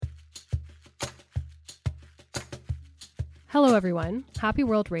Hello everyone, happy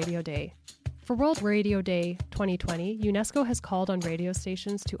World Radio Day. For World Radio Day 2020, UNESCO has called on radio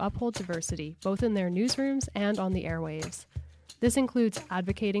stations to uphold diversity, both in their newsrooms and on the airwaves. This includes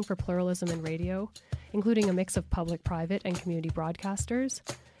advocating for pluralism in radio, including a mix of public, private, and community broadcasters,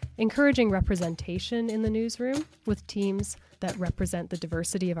 encouraging representation in the newsroom with teams that represent the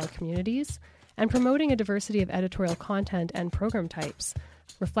diversity of our communities, and promoting a diversity of editorial content and program types,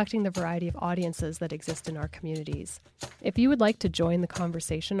 reflecting the variety of audiences that exist in our communities. If you would like to join the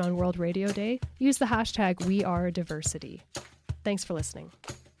conversation on World Radio Day, use the hashtag #WeAreDiversity. Thanks for listening.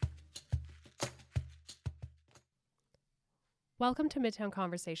 Welcome to Midtown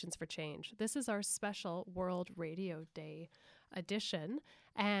Conversations for Change. This is our special World Radio Day edition,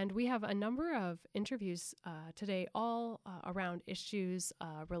 and we have a number of interviews today all around issues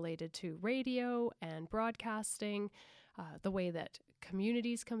related to radio and broadcasting, the way that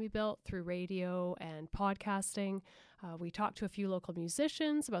communities can be built through radio and podcasting. We talked to a few local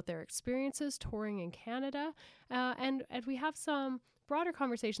musicians about their experiences touring in Canada, and we have some broader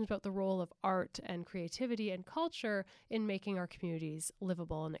conversations about the role of art and creativity and culture in making our communities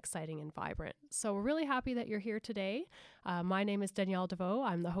livable and exciting and vibrant. So we're really happy that you're here today. My name is Danielle Deveau.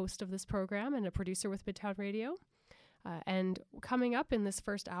 I'm the host of this program and a producer with Midtown Radio. And coming up in this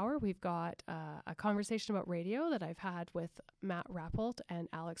first hour, we've got a conversation about radio that I've had with Matt Rappolt and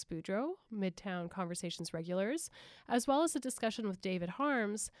Alex Boudreau, Midtown Conversations regulars, as well as a discussion with David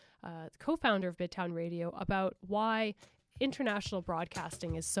Harms, co-founder of Midtown Radio, about why international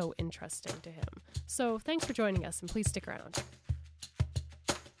broadcasting is so interesting to him. So thanks for joining us, and please stick around.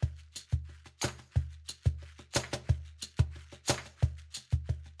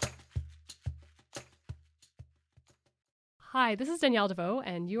 Hi, this is Danielle Deveau,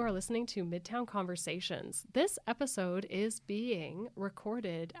 and you are listening to Midtown Conversations. This episode is being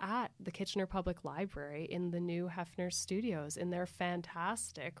recorded at the Kitchener Public Library in the new Hefner Studios in their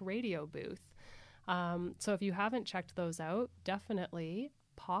fantastic radio booth. So if you haven't checked those out, definitely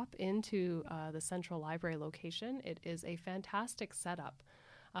pop into the Central Library location. It is a fantastic setup.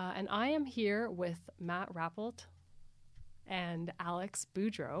 And I am here with Matt Rappolt and Alex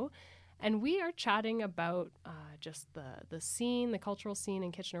Boudreau. And we are chatting about just the scene, the cultural scene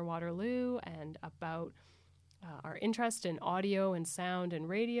in Kitchener-Waterloo, and about our interest in audio and sound and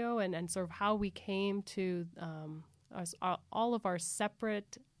radio, and sort of how we came to all of our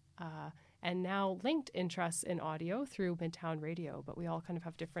separate and now linked interests in audio through Midtown Radio. But we all kind of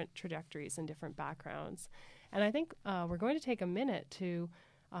have different trajectories and different backgrounds. And I think we're going to take a minute to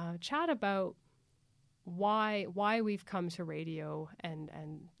chat about why we've come to radio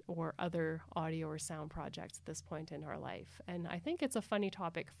and or other audio or sound projects at this point in our life. And I think it's a funny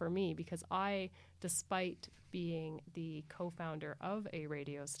topic for me because I, despite being the co-founder of a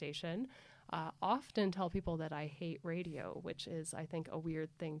radio station, often tell people that I hate radio, which is, I think, a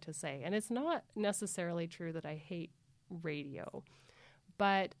weird thing to say. And it's not necessarily true that I hate radio,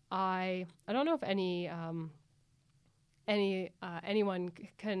 but I don't know if anyone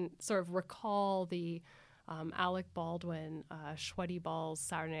can sort of recall the Alec Baldwin Sweaty Balls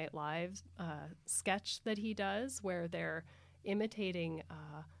Saturday Night Live sketch that he does, where they're imitating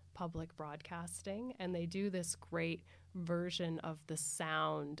public broadcasting, and they do this great version of the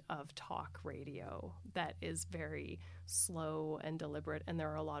sound of talk radio that is very slow and deliberate, and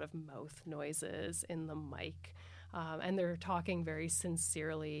there are a lot of mouth noises in the mic. And they're talking very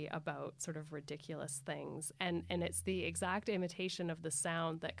sincerely about sort of ridiculous things. And it's the exact imitation of the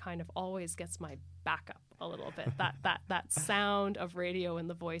sound that kind of always gets my back up a little bit, that sound of radio and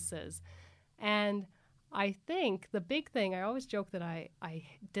the voices. And I think the big thing, I always joke that I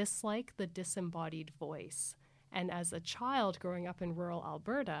dislike the disembodied voice. And as a child growing up in rural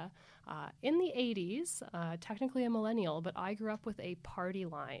Alberta, in the 80s, technically a millennial, but I grew up with a party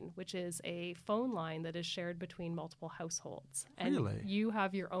line, which is a phone line that is shared between multiple households. And Really? You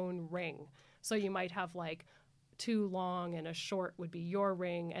have your own ring. So you might have like two long and a short would be your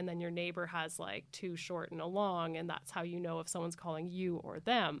ring, and then your neighbor has like two short and a long, and that's how you know if someone's calling you or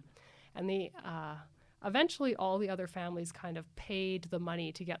them. And eventually all the other families kind of paid the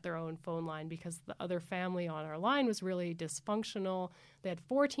money to get their own phone line because the other family on our line was really dysfunctional. They had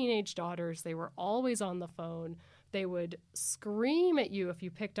 4 teenage daughters. They were always on the phone. They would scream at you if you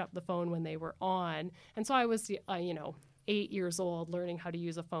picked up the phone when they were on. And so I was, 8 years old learning how to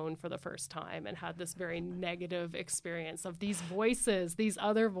use a phone for the first time and had this very negative experience of these voices, these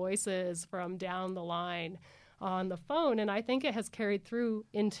other voices from down the line on the phone. And I think it has carried through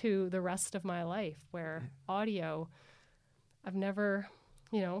into the rest of my life, where audio, I've never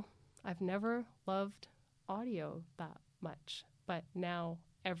loved audio that much, but now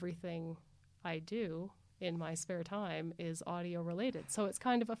everything I do in my spare time is audio related. So it's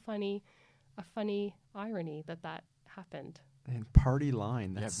kind of a funny irony that happened. And party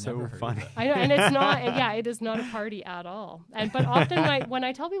line, that's so funny. I know, and it's not. Yeah, it is not a party at all. But often when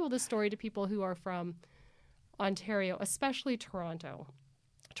I tell people this story to people who are from Ontario, especially Toronto,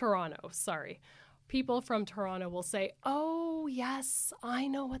 people from Toronto will say, "Oh yes, I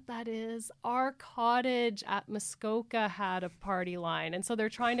know what that is. Our cottage at Muskoka had a party line," and so they're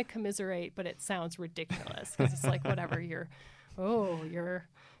trying to commiserate, but it sounds ridiculous because it's like, whatever. You're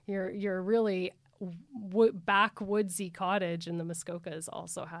really backwoodsy cottage, and the Muskokas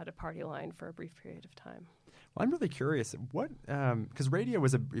also had a party line for a brief period of time. Well, I'm really curious, because radio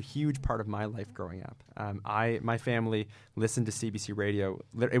was a huge part of my life growing up. My family listened to CBC radio.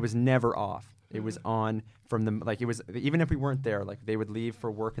 It was never off. It was on from even if we weren't there, like they would leave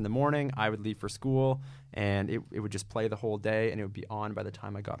for work in the morning, I would leave for school, and it would just play the whole day, and it would be on by the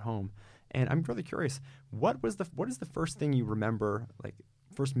time I got home. And I'm really curious, what is the first thing you remember, like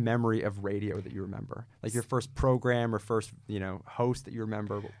first memory of radio that you remember? Like your first program or first, host that you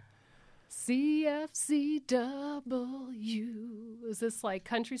remember? CFCW is this like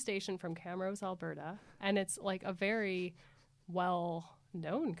country station from Camrose, Alberta, and it's like a very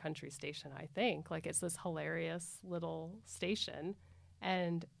well-known country station, I think. Like it's this hilarious little station,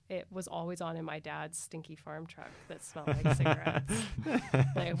 and it was always on in my dad's stinky farm truck that smelled like cigarettes.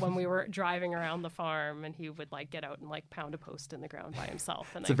 Like when we were driving around the farm, and he would like get out and like pound a post in the ground by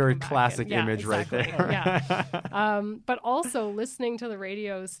himself. And it's a very classic image right there. Yeah. But also listening to the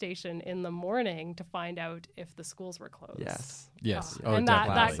radio station in the morning to find out if the schools were closed. Yes. And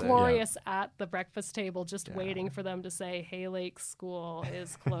that glorious at the breakfast table, just waiting for them to say, "Hay Lake School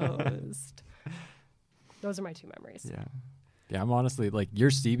is closed." Those are my two memories. Yeah. Yeah, I'm honestly like, your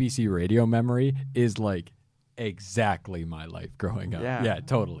CBC radio memory is like exactly my life growing up. Yeah,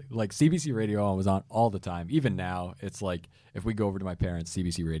 totally. Like CBC radio was on all the time. Even now, it's like if we go over to my parents,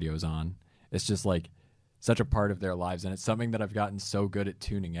 CBC radio is on. It's just like such a part of their lives, and it's something that I've gotten so good at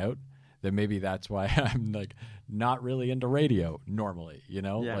tuning out that maybe that's why I'm like not really into radio normally.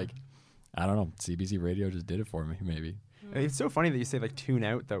 Like I don't know. CBC radio just did it for me. Maybe. It's so funny that you say like tune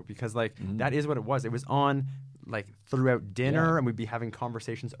out though, because like that is what it was. It was on like throughout dinner, and we'd be having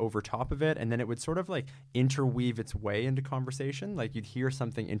conversations over top of it, and then it would sort of like interweave its way into conversation. Like you'd hear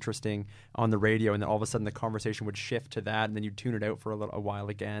something interesting on the radio, and then all of a sudden the conversation would shift to that, and then you'd tune it out for a while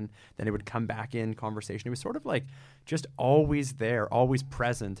again, then it would come back in conversation. It was sort of like just always there, always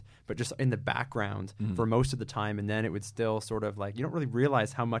present, but just in the background for most of the time, and then it would still sort of like, you don't really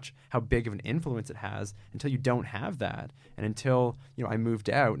realize how big of an influence it has until you don't have that, and until I moved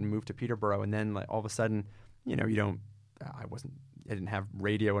out and moved to Peterborough, and then like all of a sudden I didn't have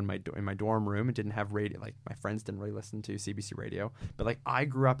radio in my dorm room. It didn't have radio. Like my friends didn't really listen to CBC radio, but like I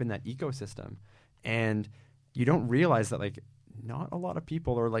grew up in that ecosystem, and you don't realize that like not a lot of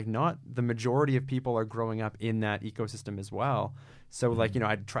people, or like not the majority of people, are growing up in that ecosystem as well. So like,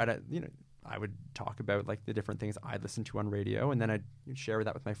 I'd try to, I would talk about like the different things I'd listen to on radio, and then I'd share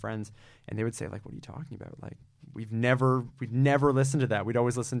that with my friends, and they would say like, "What are you talking about? Like we'd never listened to that. We'd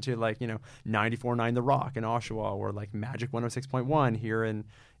always listen to like 94.9 The Rock in Oshawa, or like Magic 106.1 here in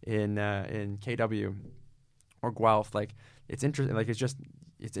KW or Guelph." Like it's interesting. Like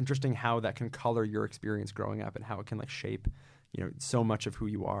it's interesting how that can color your experience growing up, and how it can like shape so much of who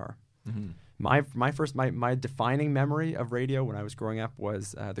you are. My defining memory of radio when I was growing up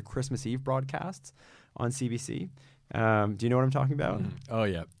was the Christmas Eve broadcasts on CBC. Do you know what I'm talking about? Oh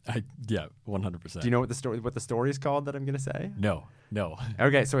yeah, 100%. Do you know what the story is called that I'm going to say? No.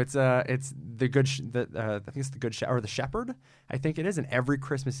 Okay, so it's the good I think it's the Good Shepherd, or the Shepherd. I think it is. And every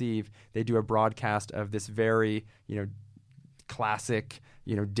Christmas Eve they do a broadcast of this very classic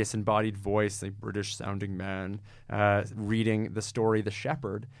disembodied voice, a British sounding man reading the story The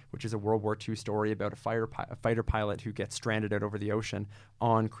Shepherd, which is a World War II story about a fighter pilot who gets stranded out over the ocean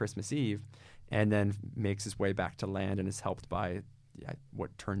on Christmas Eve, and then makes his way back to land, and is helped by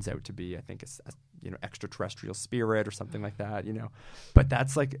what turns out to be, I think, extraterrestrial spirit or something like that, But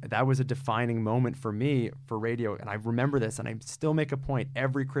that was a defining moment for me for radio, and I remember this, and I still make a point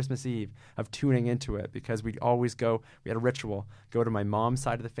every Christmas Eve of tuning into it, because we'd always we had a ritual, go to my mom's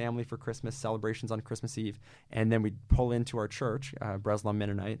side of the family for Christmas celebrations on Christmas Eve, and then we'd pull into our church, Breslin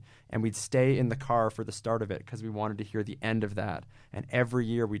Mennonite, and we'd stay in the car for the start of it, because we wanted to hear the end of that. And every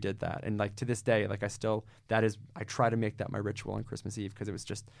year we did that, and like to this day, like I try to make that my ritual on Christmas Eve, because it was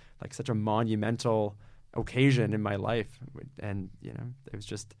just like such a monumental occasion in my life, and it was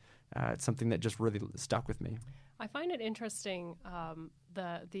just it's something that just really stuck with me. I find it interesting,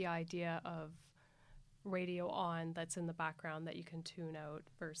 the idea of radio on that's in the background that you can tune out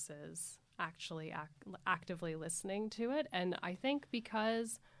versus actually actively listening to it. And I think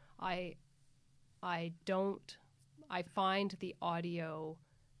because I find the audio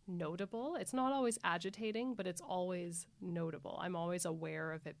notable. It's not always agitating, but it's always notable. I'm always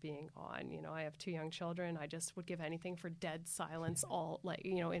aware of it being on. You know, I have 2 young children. I just would give anything for dead silence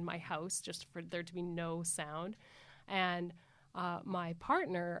in my house, just for there to be no sound. And my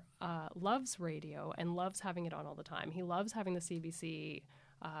partner loves radio and loves having it on all the time. He loves having the CBC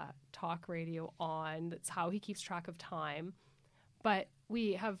talk radio on. That's how he keeps track of time. But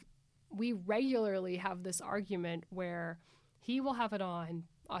we regularly have this argument where he will have it on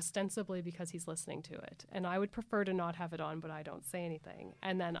ostensibly because he's listening to it, and I would prefer to not have it on, but I don't say anything.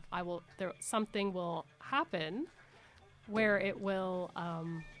 And then something will happen where it will.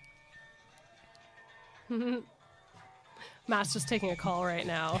 Matt's just taking a call right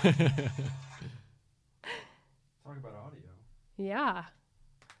now. Talk about audio. Yeah,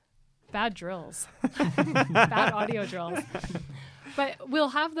 bad drills, bad audio drills. But we'll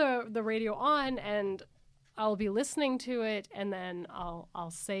have the radio on, and I'll be listening to it, and then I'll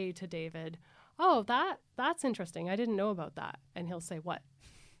say to David, "Oh, that's interesting. I didn't know about that." And he'll say, "What?"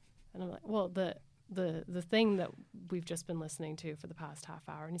 And I'm like, "Well, the thing that we've just been listening to for the past half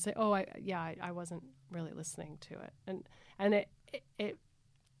hour." And he'd say, "Oh, I wasn't really listening to it." And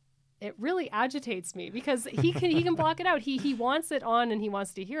it really agitates me because he can block it out. He wants it on and he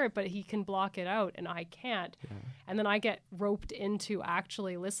wants to hear it, but he can block it out and I can't. Yeah. And then I get roped into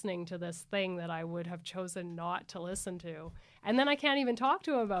actually listening to this thing that I would have chosen not to listen to. And then I can't even talk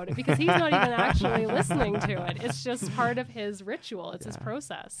to him about it because he's not even actually listening to it. It's just part of his ritual. It's his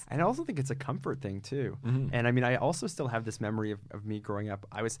process. And I also think it's a comfort thing too. Mm-hmm. And I mean, I also still have this memory of me growing up.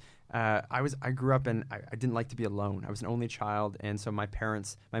 I grew up and I didn't like to be alone. I was an only child. And so my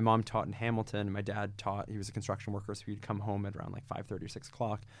mom taught in Hamilton and my dad he was a construction worker. So he'd come home at around like 5:30 or 6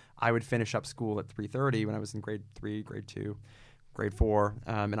 o'clock. I would finish up school at 3:30 when I was in grade 3, grade 2, grade 4.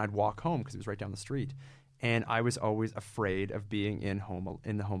 And I'd walk home because it was right down the street. And I was always afraid of being in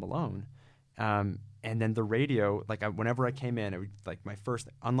the home alone. And then the radio, whenever I came in, it would my first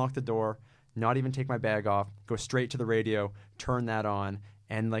unlock the door, not even take my bag off, go straight to the radio, turn that on,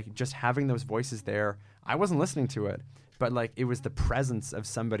 and just having those voices there. I wasn't listening to it, but it was the presence of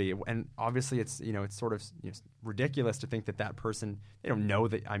somebody. And obviously, it's sort of ridiculous to think that person, they don't know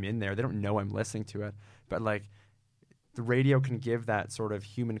that I'm in there, they don't know I'm listening to it, but the radio can give that sort of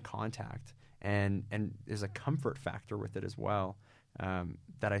human contact. And there's a comfort factor with it as well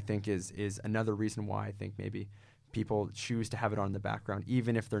that I think is another reason why I think maybe people choose to have it on in the background,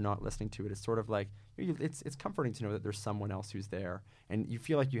 even if they're not listening to it. It's sort of it's comforting to know that there's someone else who's there, and you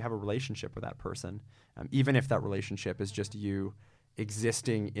feel like you have a relationship with that person, even if that relationship is just you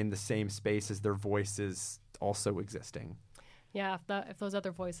existing in the same space as their voice is also existing. Yeah, if those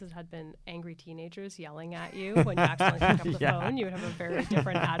other voices had been angry teenagers yelling at you when you accidentally pick up the phone, you would have a very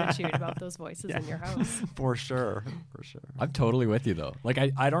different attitude about those voices in your house. For sure. I'm totally with you, though.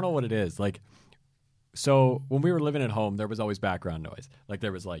 I don't know what it is. So when we were living at home, there was always background noise.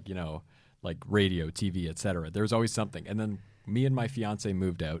 There was radio, TV, etc. There was always something. And then me and my fiance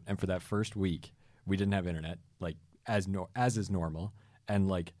moved out, and for that first week, we didn't have internet, as is normal.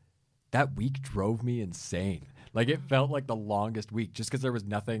 And that week drove me insane. It felt like the longest week just because there was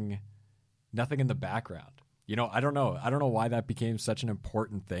nothing in the background. I don't know why that became such an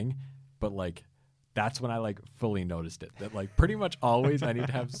important thing, but that's when I fully noticed it. That pretty much always I need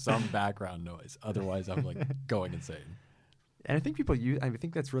to have some background noise. Otherwise I'm going insane. And I think I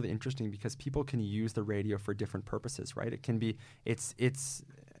think that's really interesting because people can use the radio for different purposes, right? It can be, it's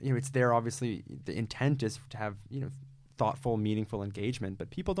there, obviously the intent is to have, thoughtful, meaningful engagement, but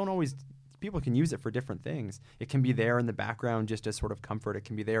people can use it for different things. It can be there in the background just as sort of comfort. It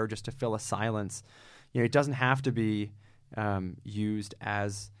can be there just to fill a silence. It doesn't have to be used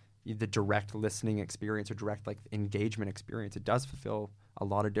as the direct listening experience or direct engagement experience. It does fulfill a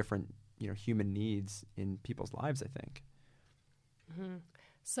lot of different human needs in people's lives, I think. Mm-hmm.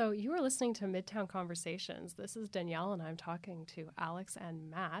 So you are listening to Midtown Conversations. This is Danielle, and I'm talking to Alex and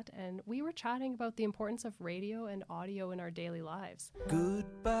Matt, and we were chatting about the importance of radio and audio in our daily lives.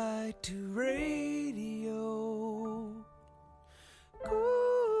 Goodbye to radio.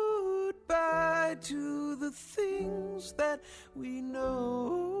 Goodbye to the things that we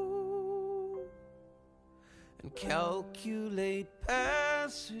know. And calculate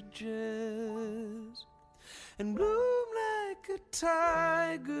passages. And bloom like a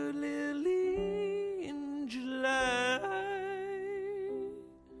tiger lily in July.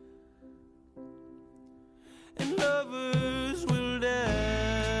 And lovers will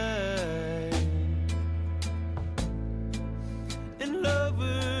die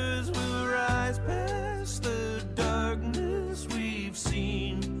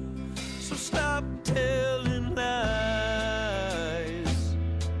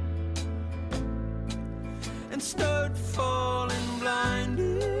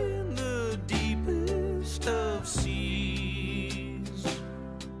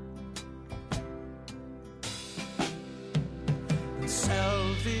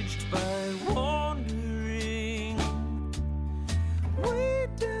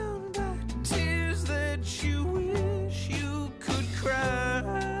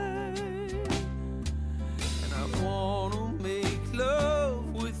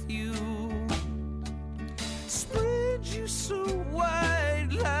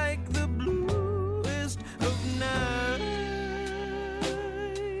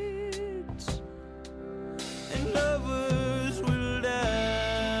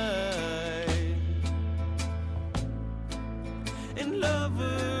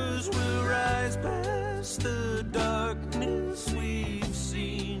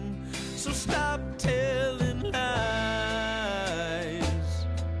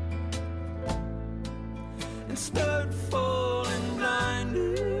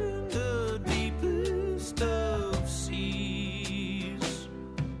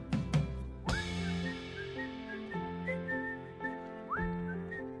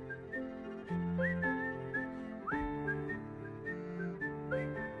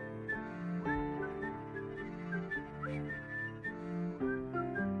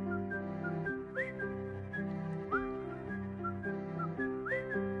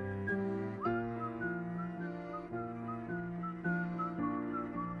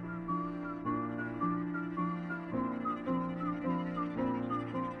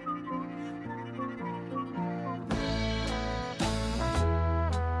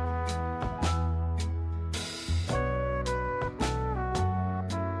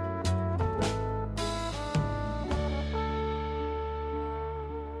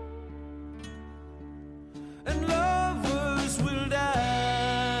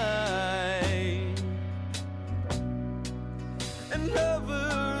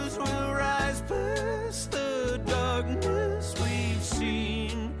lovers will rise past the darkness we've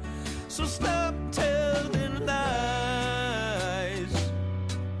seen. So stop telling lies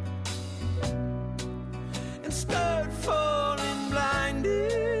and start falling blind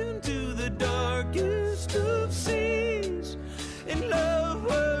into the darkest of seas, and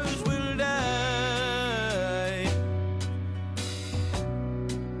lovers will die,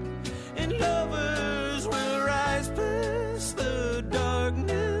 and lovers will rise past the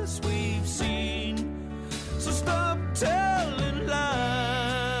darkness we've seen. So stop telling lies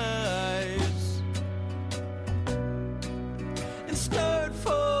and start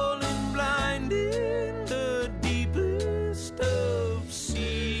falling blind in the deepest of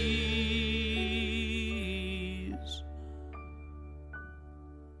seas.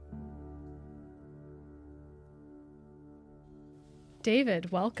 David,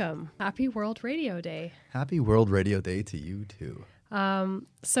 welcome. Happy World Radio Day. Happy World Radio Day to you too.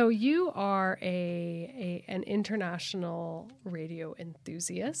 So you are an international radio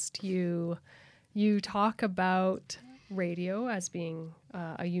enthusiast. You talk about radio as being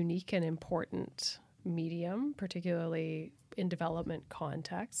a unique and important medium, particularly in development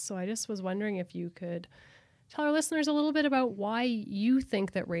contexts. So I just was wondering if you could tell our listeners a little bit about why you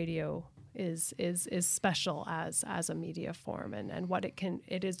think that radio is special as a media form, and what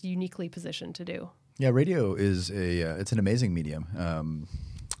it is uniquely positioned to do. Yeah, radio is it's an amazing medium.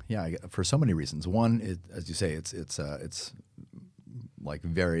 For so many reasons. One, as you say, it's like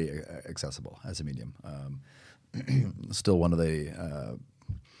very accessible as a medium. Still one of the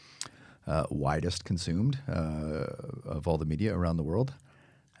widest consumed of all the media around the world,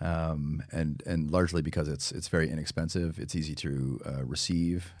 and largely because it's very inexpensive. It's easy to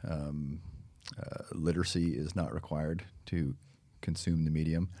receive. Literacy is not required to consume the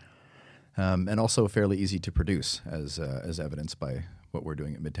medium. And also fairly easy to produce, as evidenced by what we're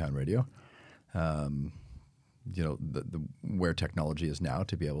doing at Midtown Radio. Where technology is now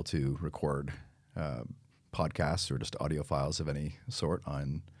to be able to record podcasts or just audio files of any sort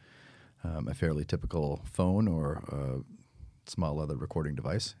on a fairly typical phone or a small other recording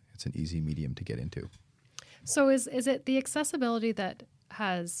device. It's an easy medium to get into. So is it the accessibility that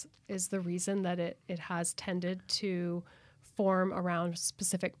is the reason that it has tended to form around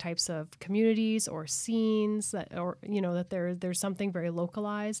specific types of communities or scenes that there's something very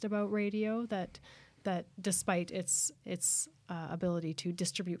localized about radio that despite its ability to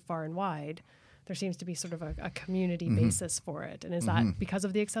distribute far and wide, there seems to be sort of a community basis for it. And is that because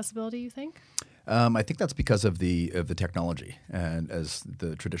of the accessibility, you think? I think that's because of the technology, and as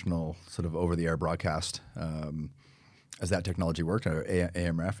the traditional sort of over-the-air broadcast, as that technology worked, or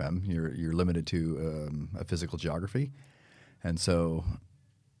AM or FM, you're limited to a physical geography. And so,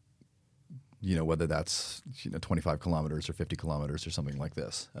 whether that's 25 kilometers or 50 kilometers or something like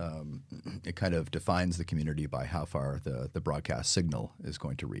this, it kind of defines the community by how far the broadcast signal is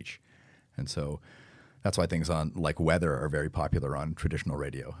going to reach. And so that's why things on like weather are very popular on traditional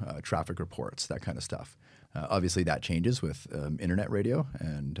radio, traffic reports, that kind of stuff. Obviously, that changes with internet radio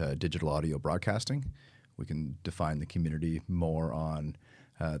and digital audio broadcasting. We can define the community more on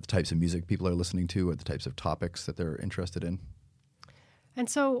the types of music people are listening to or the types of topics that they're interested in. And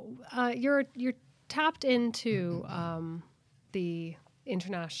so you're tapped into the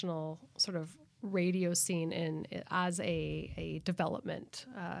international sort of radio scene as a development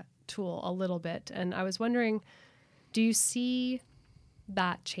tool a little bit. And I was wondering, do you see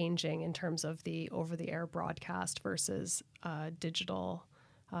that changing in terms of the over-the-air broadcast versus digital,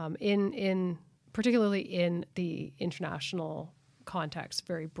 particularly in the international context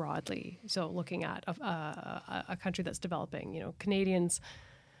very broadly? So looking at a country that's developing, Canadians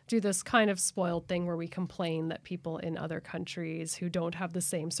do this kind of spoiled thing where we complain that people in other countries who don't have the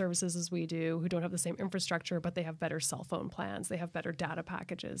same services as we do, who don't have the same infrastructure, but they have better cell phone plans, they have better data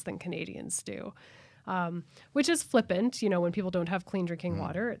packages than Canadians do, which is flippant. When people don't have clean drinking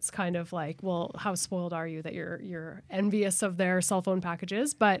water, it's kind of like, well, how spoiled are you that you're envious of their cell phone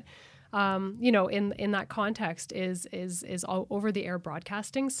packages? But in that context, is over-the-air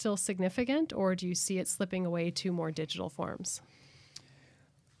broadcasting still significant, or do you see it slipping away to more digital forms?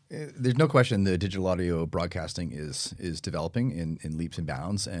 There's no question the digital audio broadcasting is developing in leaps and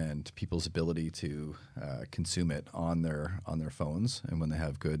bounds, and people's ability to consume it on their phones, and when they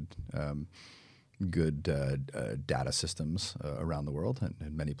have good data systems around the world,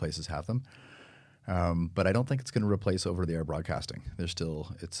 and many places have them. But I don't think it's going to replace over-the-air broadcasting. It's still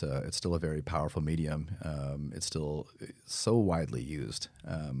a very powerful medium. It's still so widely used,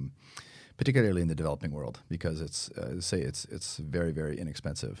 particularly in the developing world, because it's very, very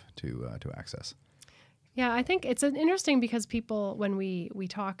inexpensive to access. Yeah, I think it's interesting because people, when we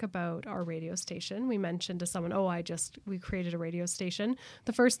talk about our radio station, we mention to someone, we created a radio station.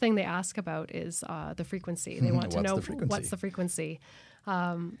 The first thing they ask about is the frequency. They want to know what's the frequency.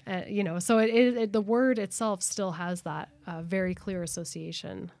 So the word itself still has that very clear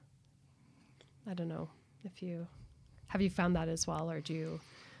association. I don't know have you found that as well, or do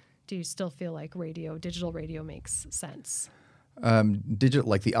you still feel like digital radio makes sense?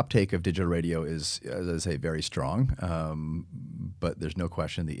 The uptake of digital radio is, as I say, very strong. But there's no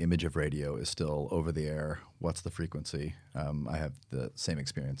question the image of radio is still over the air. What's the frequency? I have the same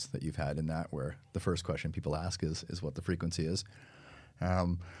experience that you've had in that, where the first question people ask is what the frequency is.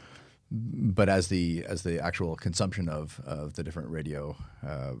 But as the actual consumption of the different radio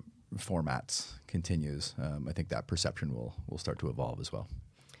formats continues, I think that perception will start to evolve as well.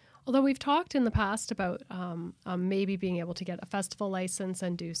 Although we've talked in the past about maybe being able to get a festival license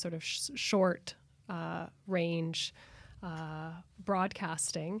and do sort of short range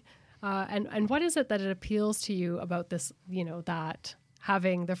broadcasting. And what is it that it appeals to you about this, that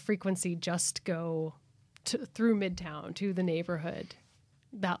having the frequency just go through Midtown to the neighborhood,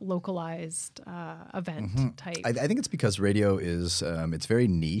 that localized event type? I think it's because radio is it's very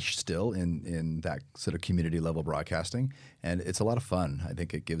niche still in that sort of community level broadcasting, and it's a lot of fun. I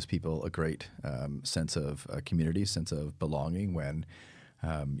think it gives people a great sense of community, sense of belonging when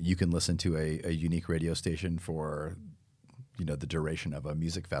you can listen to a unique radio station for the duration of a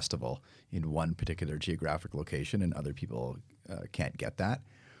music festival in one particular geographic location, and other people can't get that.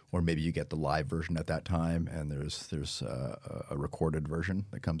 Or maybe you get the live version at that time, and there's a recorded version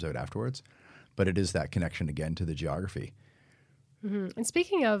that comes out afterwards. But it is that connection again to the geography. Mm-hmm. And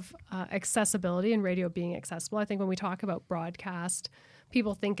speaking of accessibility and radio being accessible, I think when we talk about broadcast,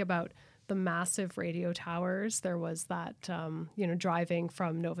 people think about the massive radio towers. There was that, driving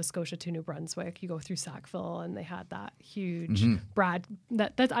from Nova Scotia to New Brunswick, you go through Sackville, and they had that huge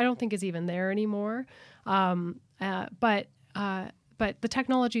that I don't think is even there anymore. But the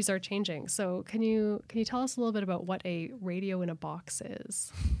technologies are changing. So can you tell us a little bit about what a radio in a box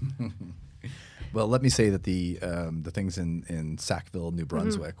is? Well, let me say that the things in Sackville, New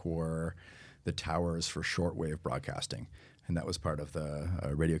Brunswick, were the towers for shortwave broadcasting, and that was part of the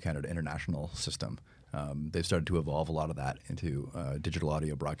Radio Canada International system. They've started to evolve a lot of that into digital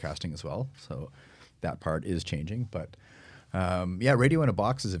audio broadcasting as well. So that part is changing, but. Radio in a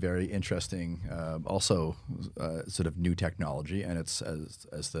box is a very interesting, also sort of new technology, and it's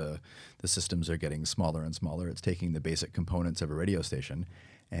as the systems are getting smaller and smaller, it's taking the basic components of a radio station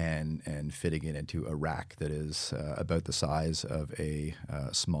and fitting it into a rack that is about the size of a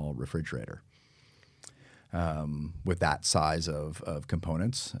small refrigerator. With that size of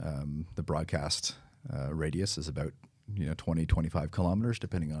components, the broadcast radius is about 20, 25 kilometers,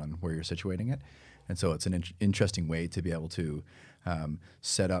 depending on where you're situating it. And so it's an interesting way to be able to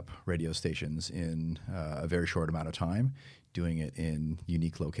set up radio stations in a very short amount of time, doing it in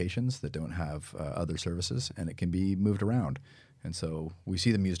unique locations that don't have other services, and it can be moved around. And so we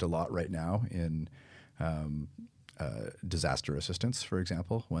see them used a lot right now in disaster assistance, for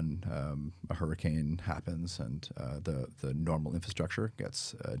example, when a hurricane happens and the normal infrastructure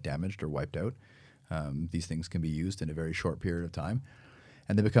gets damaged or wiped out. These things can be used in a very short period of time.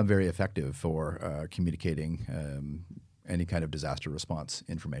 And they become very effective for communicating any kind of disaster response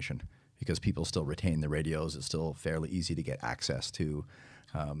information, because people still retain the radios. It's still fairly easy to get access to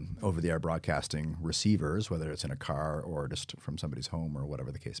over-the-air broadcasting receivers, whether it's in a car or just from somebody's home or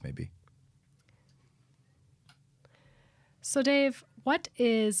whatever the case may be. So, Dave, what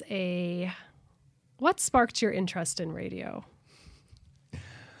sparked your interest in radio?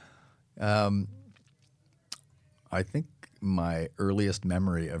 I think my earliest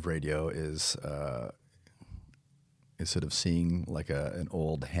memory of radio is sort of seeing like an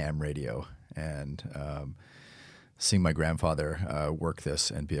old ham radio and seeing my grandfather work this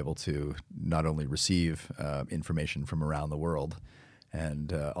and be able to not only receive information from around the world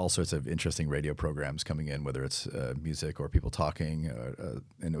and all sorts of interesting radio programs coming in, whether it's music or people talking.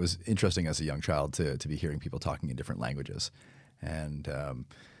 And it was interesting as a young child to be hearing people talking in different languages. And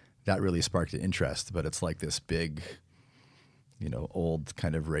that really sparked an interest, but it's like this big, old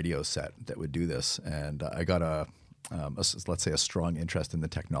kind of radio set that would do this. And I got let's say a strong interest in the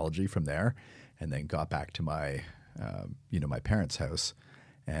technology from there, and then got back to my, my parents' house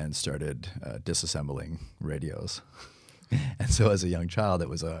and started disassembling radios. And so as a young child, it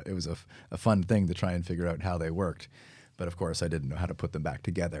was a fun thing to try and figure out how they worked. But of course, I didn't know how to put them back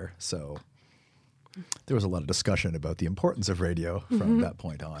together. So there was a lot of discussion about the importance of radio from that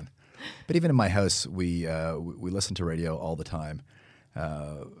point on. But even in my house, we listen to radio all the time.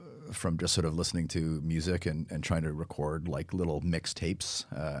 from just sort of listening to music and trying to record like little mixtapes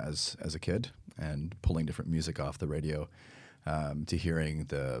as a kid and pulling different music off the radio, to hearing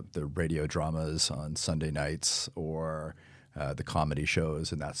the radio dramas on Sunday nights or the comedy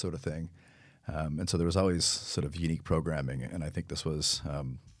shows and that sort of thing. And so there was always sort of unique programming, and I think this was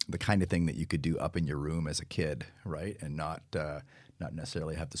the kind of thing that you could do up in your room as a kid, right, and not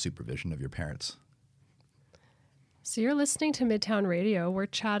necessarily have the supervision of your parents. So you're listening to Midtown Radio. We're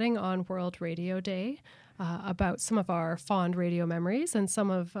chatting on World Radio Day about some of our fond radio memories and some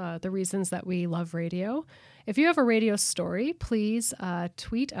of the reasons that we love radio. If you have a radio story, please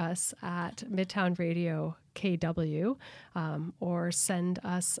tweet us at Midtown Radio KW, or send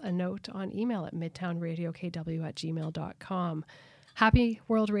us a note on email at midtownradiokw@gmail.com. Happy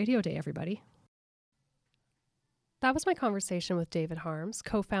World Radio Day, everybody. That was my conversation with David Harms,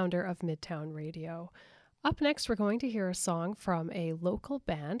 co-founder of Midtown Radio. Up next, we're going to hear a song from a local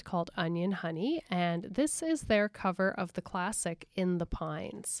band called Onion Honey, and this is their cover of the classic In the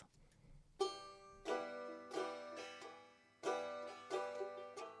Pines.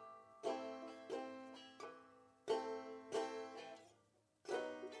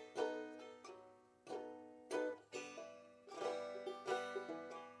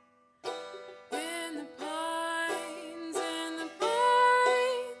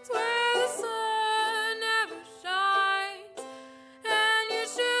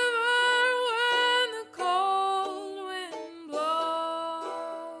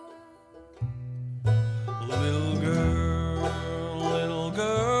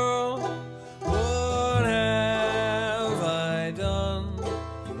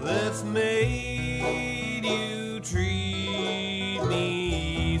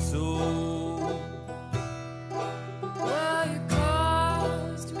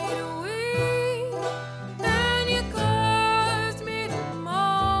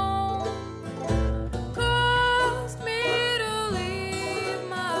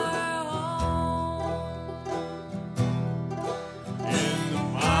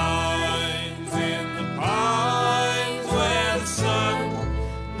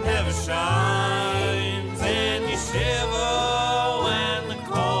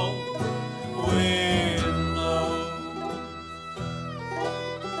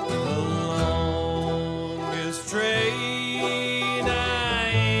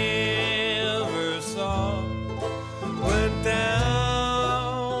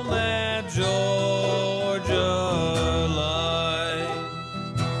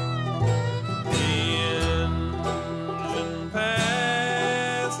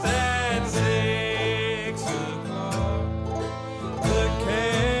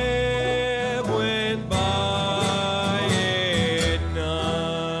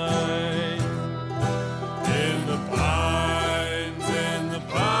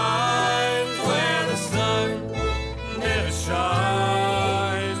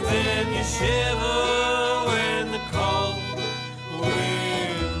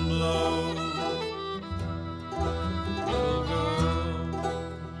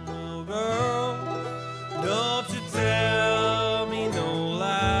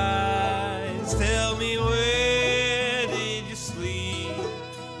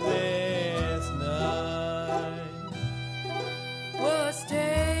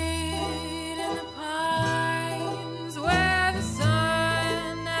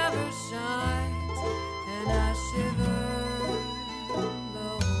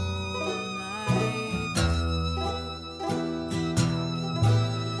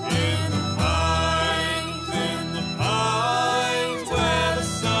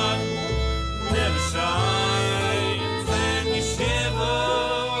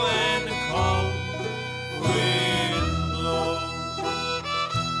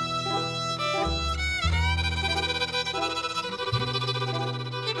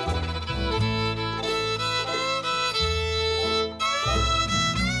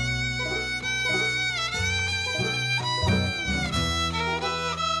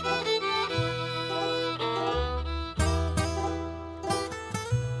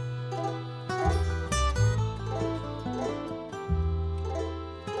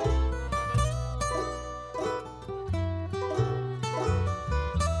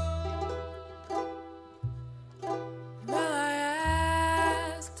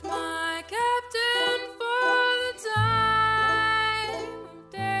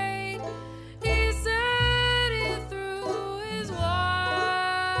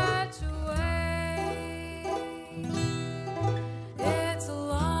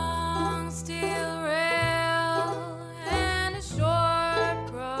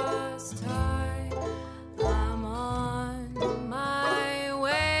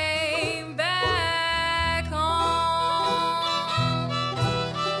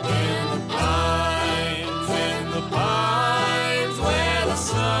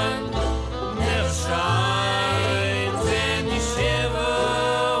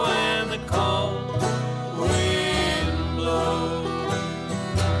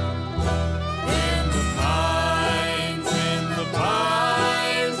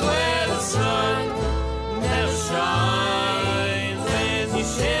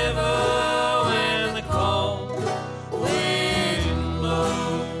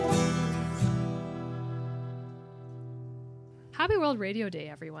 Happy World Radio Day,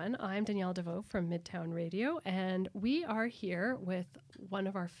 everyone. I'm Danielle Deveau from Midtown Radio, and we are here with one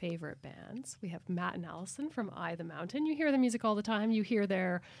of our favorite bands. We have Matt and Allison from Eye the Mountain. You hear the music all the time. You hear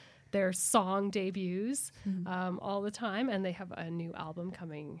their song debuts all the time, and they have a new album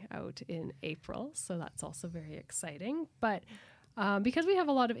coming out in April, so that's also very exciting. But because we have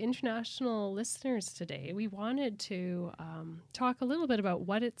a lot of international listeners today, we wanted to talk a little bit about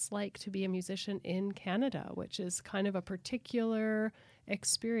what it's like to be a musician in Canada, which is kind of a particular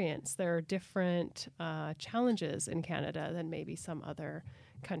experience. There are different challenges in Canada than maybe some other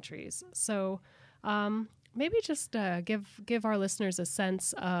countries. So maybe just give our listeners a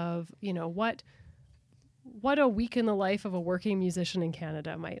sense of, what a week in the life of a working musician in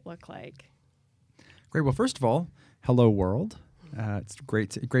Canada might look like. Great. Well, first of all, hello, world. It's great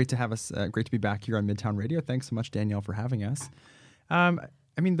to have us. Great to be back here on Midtown Radio. Thanks so much, Danielle, for having us. A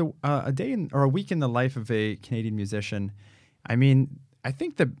week in the life of a Canadian musician. I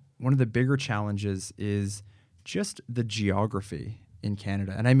think that one of the bigger challenges is just the geography in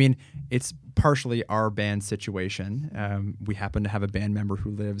Canada, and it's partially our band situation. We happen to have a band member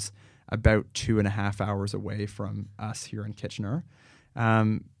who lives about 2.5 hours away from us here in Kitchener.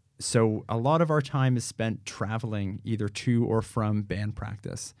 So a lot of our time is spent traveling either to or from band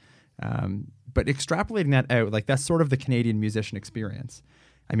practice. But extrapolating that out, that's sort of the Canadian musician experience.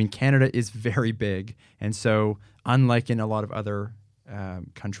 Canada is very big. And so unlike in a lot of other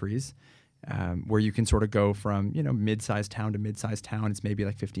countries where you can sort of go from, mid-sized town to mid-sized town, it's maybe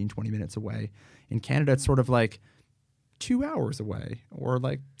 15, 20 minutes away. In Canada, it's sort of 2 hours away or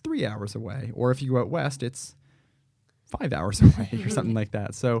 3 hours away. Or if you go out west, it's 5 hours away or something like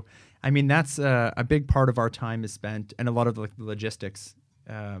that. So, that's a big part of our time is spent, and a lot of the logistics,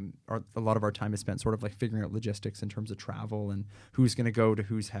 or a lot of our time is spent sort of figuring out logistics in terms of travel and who's going to go to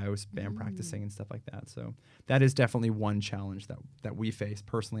whose house, band practicing and stuff like that. So that is definitely one challenge that we face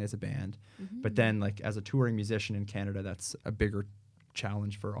personally as a band. But then as a touring musician in Canada, that's a bigger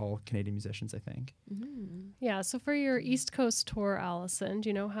challenge for all Canadian musicians, I think. Yeah. So for your East Coast tour, Allison, do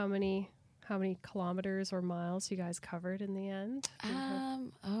you know how many kilometers or miles you guys covered in the end?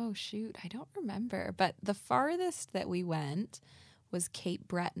 Oh shoot, I don't remember. But the farthest that we went was Cape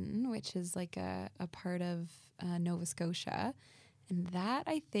Breton, which is a part of Nova Scotia. And that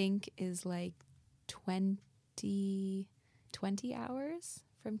I think is 20 hours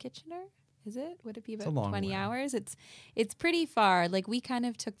from Kitchener. Is it? Would it be about 20 hours? It's pretty far. We kind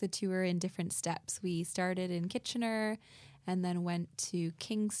of took the tour in different steps. We started in Kitchener and then went to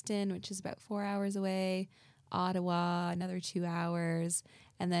Kingston, which is about 4 hours away, Ottawa, another 2 hours.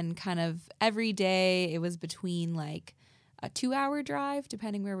 And then kind of every day it was between a 2-hour drive,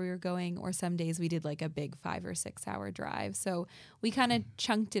 depending where we were going, or some days we did a big 5 or 6 hour drive. So we kind of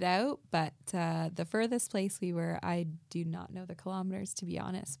chunked it out, but the furthest place we were, I do not know the kilometers, to be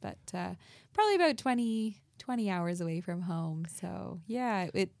honest, but probably about 20 hours away from home. So yeah,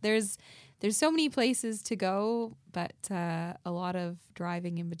 there's so many places to go, but a lot of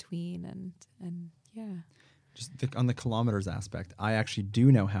driving in between, and yeah. Just on the kilometers aspect, I actually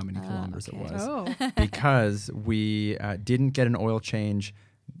do know how many kilometers it was. Oh. Because we didn't get an oil change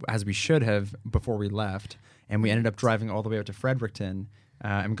as we should have before we left, and we ended up driving all the way out to Fredericton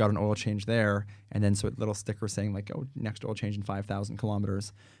and got an oil change there, and then so a little sticker saying next oil change in 5,000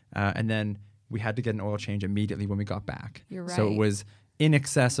 kilometers, and then we had to get an oil change immediately when we got back. You're right. So it was in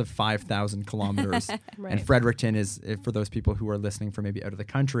excess of 5,000 kilometers. Right. And Fredericton is, for those people who are listening from maybe out of the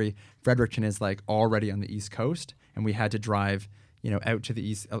country, Fredericton is already on the East Coast, and we had to drive, out to the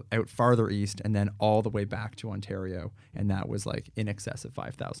east, out farther east, and then all the way back to Ontario, and that was in excess of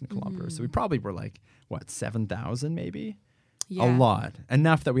 5,000 kilometers. So we probably were 7,000 maybe. Yeah. A lot.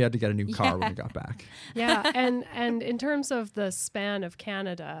 Enough that we had to get a new car when we got back. Yeah, and in terms of the span of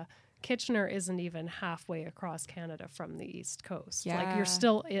Canada, Kitchener isn't even halfway across Canada from the East Coast. Yeah. You're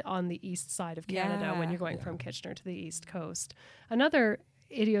still on the east side of Canada when you're going from Kitchener to the East Coast. Another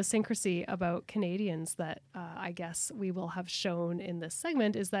idiosyncrasy about Canadians that I guess we will have shown in this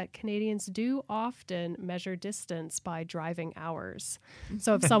segment is that Canadians do often measure distance by driving hours.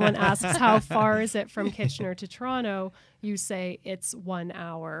 So if someone asks how far is it from Kitchener to Toronto, you say it's 1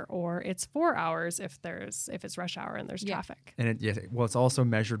 hour, or it's 4 hours if it's rush hour and there's traffic. And it's also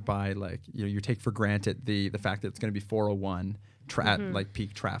measured by you take for granted the fact that it's going to be 4:01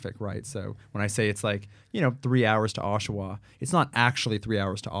 peak traffic, right? So when I say it's 3 hours to Oshawa, it's not actually 3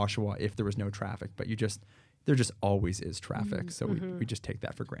 hours to Oshawa if there was no traffic, but there just always is traffic. So we just take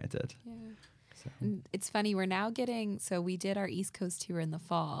that for granted. Yeah. So. And it's funny, we're now so we did our East Coast tour in the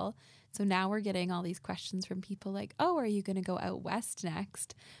fall. So now we're getting all these questions from people oh, are you going to go out west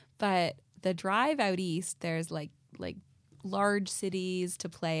next? But the drive out east, there's large cities to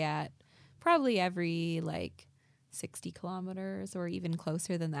play at probably every 60 kilometers or even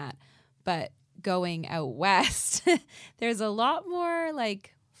closer than that. But going out west, there's a lot more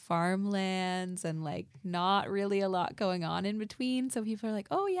farmlands and not really a lot going on in between. So people are like,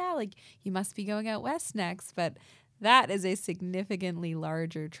 oh yeah, you must be going out west next. But that is a significantly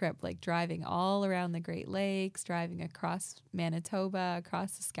larger trip, driving all around the Great Lakes, driving across Manitoba,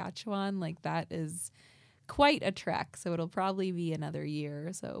 across Saskatchewan. That is quite a trek. So it'll probably be another year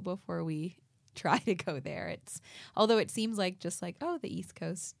or so before we try to go there. Although it seems the East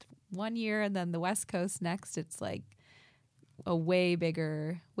Coast one year and then the West Coast next, it's a way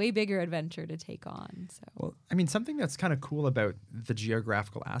bigger adventure to take on. So, well, I mean, something that's kind of cool about the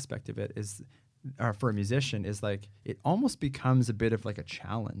geographical aspect of it is, for a musician, is it almost becomes a bit of a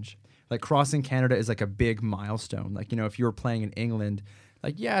challenge. Crossing Canada is a big milestone. If you were playing in England,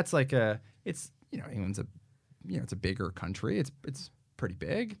 it's England's it's a bigger country. It's pretty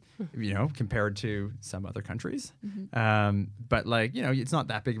big, compared to some other countries. Mm-hmm. But it's not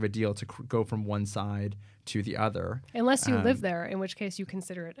that big of a deal to go from one side to the other, unless you live there, in which case you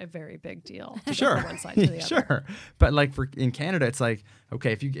consider it a very big deal to sure. go from one side to the other. Sure, but in Canada, it's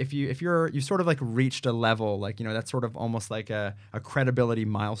okay, if you sort of reached a level, that's sort of almost a credibility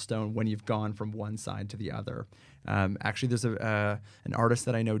milestone when you've gone from one side to the other. Actually, there's an artist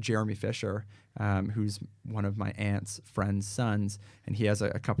that I know, Jeremy Fisher, who's one of my aunt's friend's sons, and he has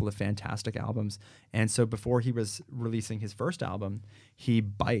a couple of fantastic albums. And so before he was releasing his first album, he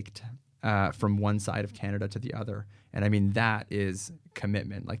biked from one side of Canada to the other. And I mean, that is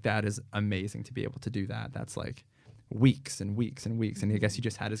commitment. That is amazing to be able to do that. That's weeks and weeks and weeks. And I guess he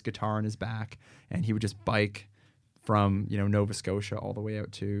just had his guitar on his back, and he would just bike from Nova Scotia all the way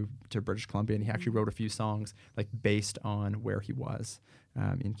out to British Columbia. And he actually wrote a few songs based on where he was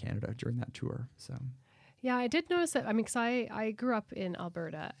in Canada during that tour. So yeah, I did notice that. I mean, because I grew up in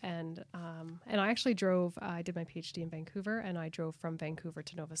Alberta, and I actually drove. I did my PhD in Vancouver, and I drove from Vancouver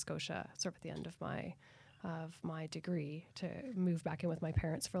to Nova Scotia, sort of at the end of my degree, to move back in with my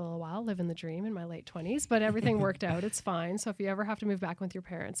parents for a little while, living the dream in my late 20s. But everything worked out. It's fine. So if you ever have to move back with your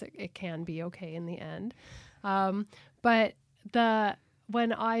parents, it can be okay in the end. But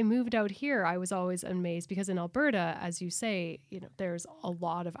when I moved out here, I was always amazed because in Alberta, as you say, there's a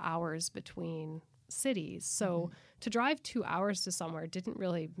lot of hours between cities. So to drive 2 hours to somewhere didn't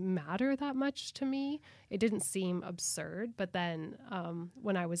really matter that much to me. It didn't seem absurd. But then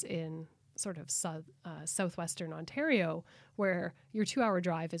when I was in sort of southwestern Ontario, where your 2 hour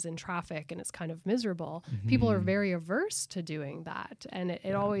drive is in traffic and it's kind of miserable, people are very averse to doing that. And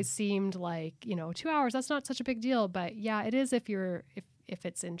it always seemed 2 hours, that's not such a big deal. But yeah, it is if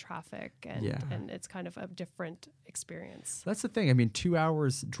it's in traffic and it's kind of a different experience. That's the thing. I mean, 2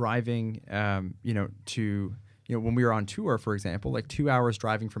 hours driving, to, when we were on tour, for example, 2 hours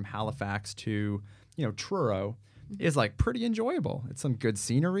driving from Halifax to, Truro is pretty enjoyable. It's some good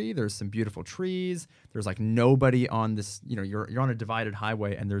scenery. There's some beautiful trees. There's nobody on this, you're on a divided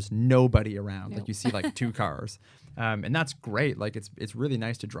highway and there's nobody around. Nope. You see two cars. And that's great. It's really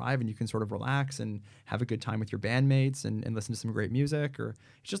nice to drive, and you can sort of relax and have a good time with your bandmates and listen to some great music, or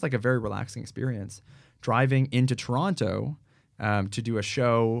it's just a very relaxing experience. Driving into Toronto to do a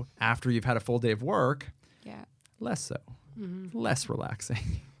show after you've had a full day of work, less so. Mm-hmm. Less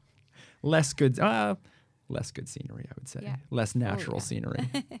relaxing. Less good scenery, I would say. Less natural scenery.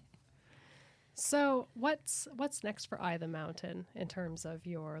 So what's next for Eye the Mountain in terms of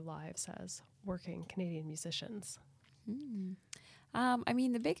your lives as working Canadian musicians? I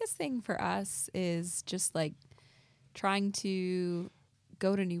mean, the biggest thing for us is just trying to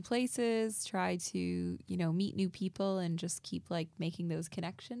go to new places, try to, meet new people, and just keep making those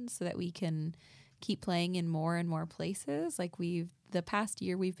connections so that we can keep playing in more and more places. The past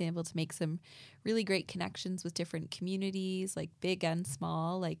year, we've been able to make some really great connections with different communities, big and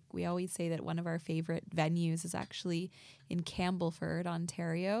small. We always say that one of our favorite venues is actually in Campbellford,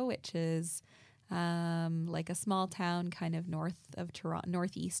 Ontario, which is a small town kind of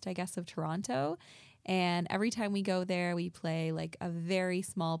northeast, I guess, of Toronto. And every time we go there, we play a very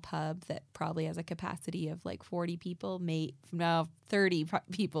small pub that probably has a capacity of 40 people, 30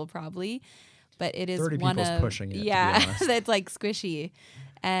 people probably. But it is 30 one people's of pushing it. Yeah, that's squishy.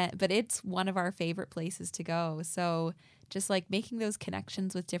 But it's one of our favorite places to go. So just making those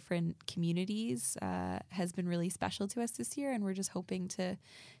connections with different communities has been really special to us this year, and we're just hoping to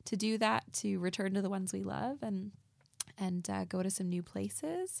do that, to return to the ones we love and go to some new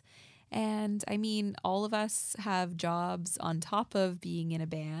places. And I mean, all of us have jobs on top of being in a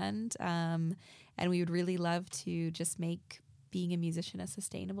band, and we would really love to just make being a musician a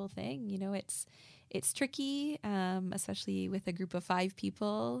sustainable thing. You know, it's tricky, especially with a group of 5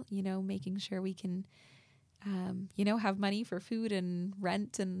 people, you know, making sure we can, you know, have money for food and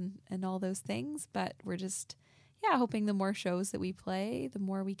rent and all those things. But we're just, hoping the more shows that we play, the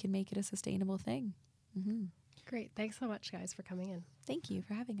more we can make it a sustainable thing. Mm-hmm. Great. Thanks so much, guys, for coming in. Thank you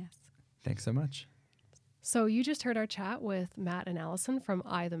for having us. Thanks so much. So you just heard our chat with Matt and Allison from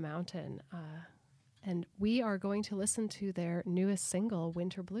Eye the Mountain. And we are going to listen to their newest single,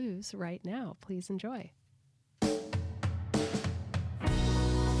 Winter Blues, right now. Please enjoy.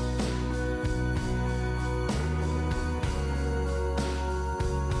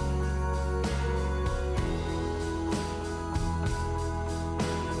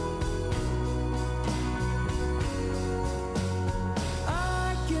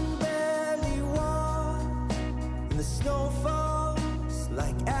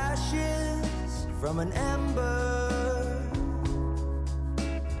 From an ember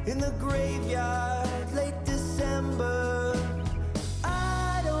in the graveyard, late December.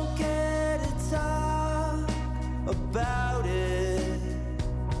 I don't care to talk about it.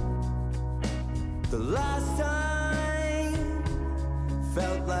 The last time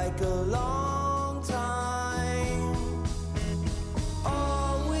felt like a long time.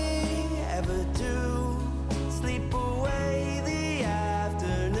 All we ever do, sleep away the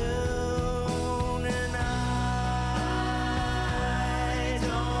afternoon.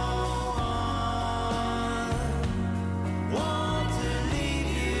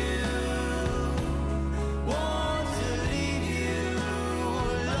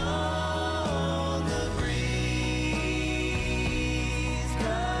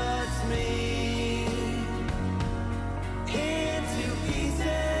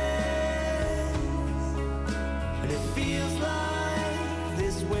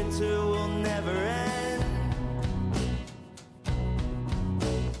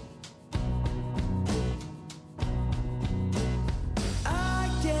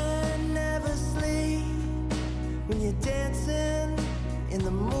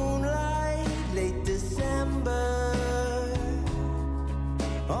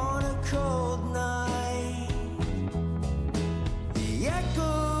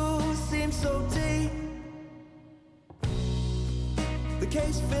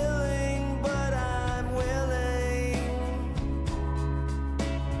 Case filling, but I'm willing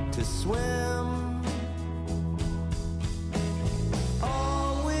to swim.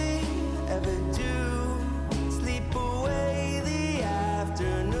 All we ever do, sleep away the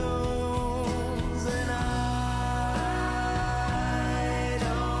afternoons, and I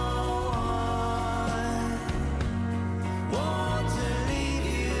don't want to leave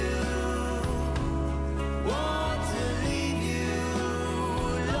you, want to leave you.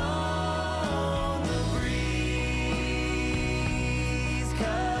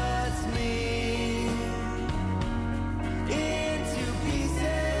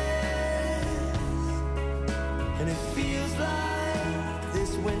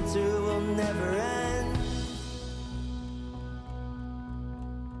 Winter will never end.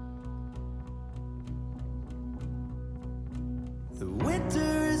 The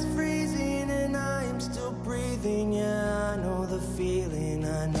winter is freezing and I am still breathing. Yeah, I know the feeling,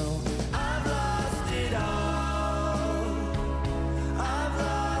 I know I've lost it all. I've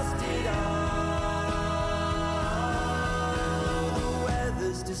lost it all. The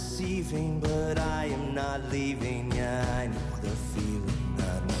weather's deceiving, but I am not leaving. Yeah, I know the feeling.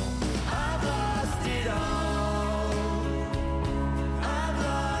 I've lost it all. I've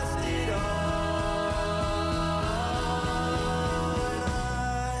lost it all. And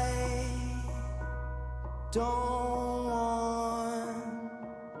I don't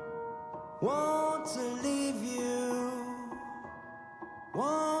want to leave you.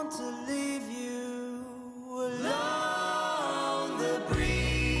 Want to leave you alone. The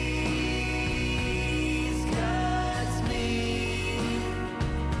breeze cuts me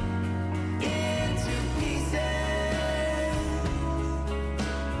into pieces,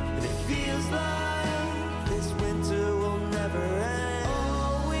 and it feels like this winter will never end.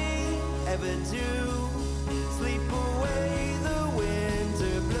 All we ever do, sleep away the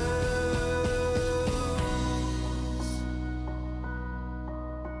winter blues.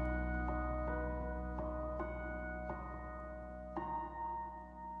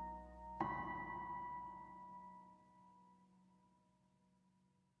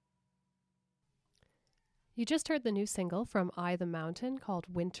 You just heard the new single from Eye the Mountain called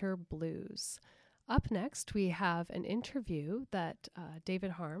Winter Blues. Up next, we have an interview that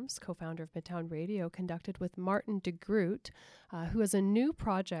David Harms, co-founder of Midtown Radio, conducted with Martin de Groot, who has a new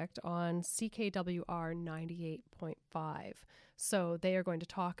project on CKWR 98.5. So they are going to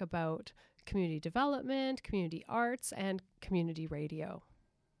talk about community development, community arts, and community radio.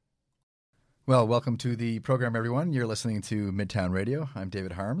 Well, welcome to the program, everyone. You're listening to Midtown Radio. I'm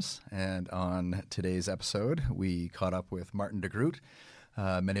David Harms, and on today's episode, we caught up with Martin de Groot.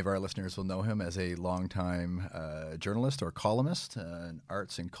 Many of our listeners will know him as a longtime journalist or columnist, an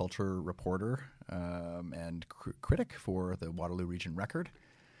arts and culture reporter, and critic for the Waterloo Region Record.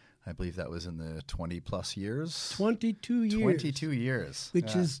 I believe that was in the 20-plus years. 22 years. 22 years.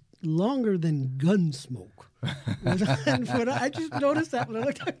 Which is longer than Gunsmoke. I just noticed that when I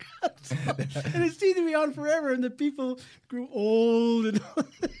looked at Gunsmoke. And it seemed to be on forever, and the people grew old. And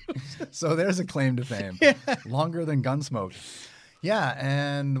so there's a claim to fame. Yeah. Longer than Gunsmoke. Yeah,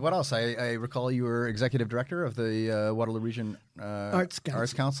 and what else? I recall you were executive director of the Waterloo Region Arts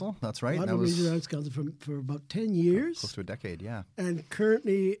Council. That's right. Waterloo Region Arts Council for about 10 years. Close to a decade, yeah. And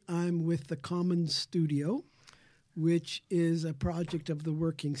currently I'm with the Commons Studio, which is a project of the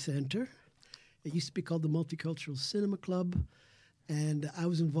Working Centre. It used to be called the Multicultural Cinema Club, and I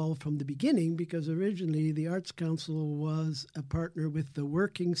was involved from the beginning because originally the Arts Council was a partner with the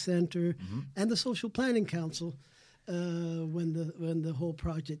Working Centre and the Social Planning Council. When the whole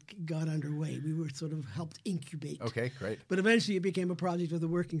project got underway, we were sort of helped incubate. Okay, great. But eventually it became a project of the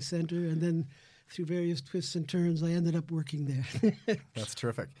Working Centre, and then through various twists and turns, I ended up working there. That's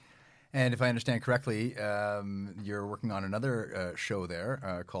terrific. And if I understand correctly, you're working on another show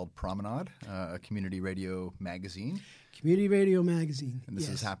there called Promenade, a community radio magazine. Community radio magazine. And this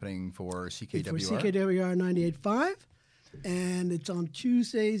is happening for CKWR? For CKWR 98.5, and it's on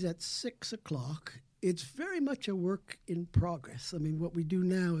Tuesdays at 6 o'clock. It's very much a work in progress. I mean, what we do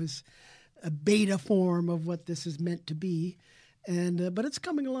now is a beta form of what this is meant to be, and but it's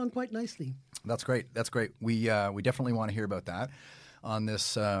coming along quite nicely. That's great. That's great. We definitely want to hear about that on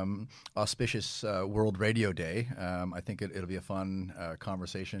this auspicious World Radio Day. I think it'll be a fun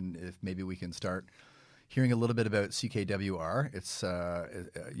conversation if maybe we can start hearing a little bit about CKWR. It's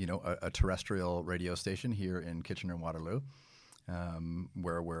a terrestrial radio station here in Kitchener-Waterloo.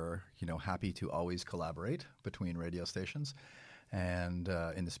 Where we're happy to always collaborate between radio stations, and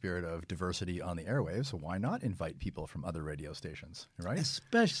in the spirit of diversity on the airwaves, so why not invite people from other radio stations, right?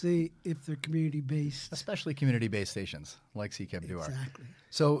 Especially if they're community-based. Especially community-based stations like CKWR. Exactly.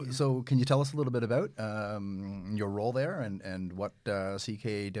 So can you tell us a little bit about your role there and what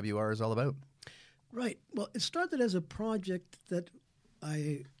CKWR is all about? Right. Well, it started as a project that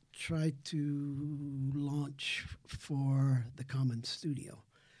I tried to launch for the Commons Studio.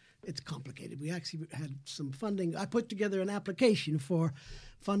 It's complicated. We actually had some funding. I put together an application for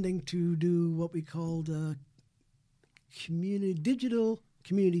funding to do what we called a digital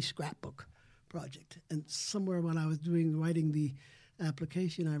community scrapbook project. And somewhere when I was writing the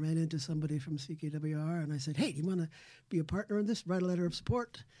application, I ran into somebody from CKWR, and I said, hey, do you want to be a partner in this? Write a letter of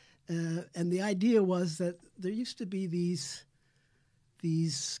support. And the idea was that there used to be these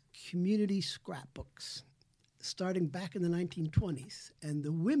community scrapbooks starting back in the 1920s, and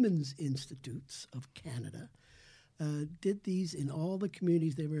the Women's Institutes of Canada did these in all the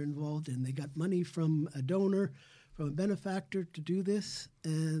communities they were involved in. They got money from a donor, from a benefactor to do this,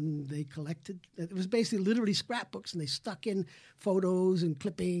 and they collected. It was basically literally scrapbooks, and they stuck in photos and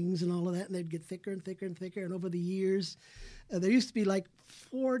clippings and all of that, and they'd get thicker and thicker and thicker, and over the years, there used to be like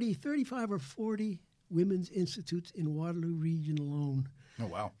 35 or 40 Women's Institutes in Waterloo Region alone. Oh,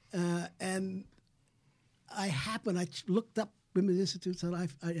 wow. And I looked up Women's Institutes, and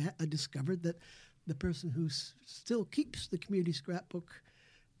I discovered that the person who still keeps the community scrapbook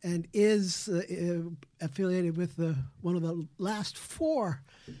and is affiliated with one of the last 4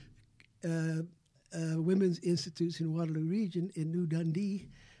 Women's Institutes in Waterloo Region in New Dundee,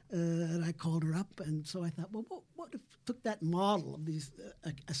 and I called her up, and so I thought, well, what if I took that model of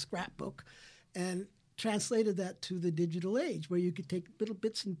a scrapbook and translated that to the digital age, where you could take little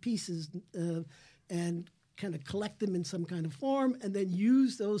bits and pieces and kind of collect them in some kind of form, and then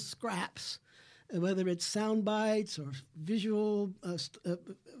use those scraps, whether it's sound bites or visual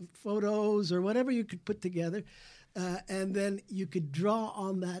photos or whatever you could put together, and then you could draw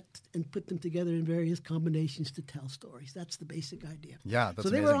on that and put them together in various combinations to tell stories. That's the basic idea. Yeah, that's so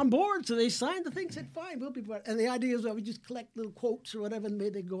they amazing. were on board, so they signed the thing, said, fine, we'll be part. And the idea is that we just collect little quotes or whatever, and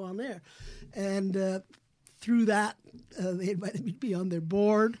maybe they go on there. And through that, they invited me to be on their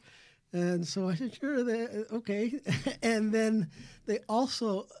board. And so I said, sure, okay. And then they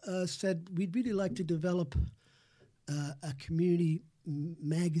also said, we'd really like to develop a community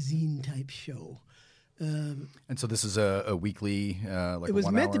magazine-type show. And so this is a weekly, it was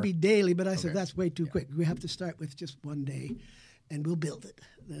meant to be daily, but I said, Okay. that's way too quick. We have to start with just one day, and we'll build it.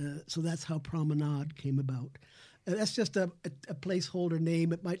 So that's how Promenade came about. That's just a placeholder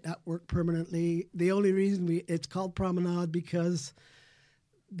name. It might not work permanently. The only reason it's called Promenade because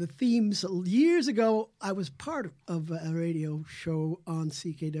the themes, years ago, I was part of a radio show on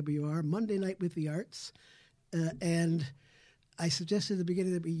CKWR, Monday Night with the Arts, and I suggested at the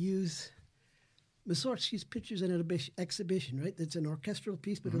beginning that we use Mussorgsky's pictures in an exhibition, right? It's an orchestral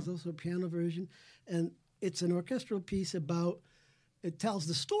piece, but there's also a piano version. And it's an orchestral piece it tells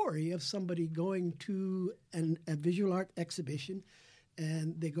the story of somebody going to a visual art exhibition,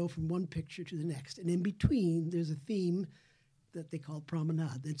 and they go from one picture to the next. And in between, there's a theme that they call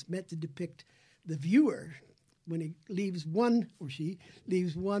Promenade. It's meant to depict the viewer when he leaves one, or she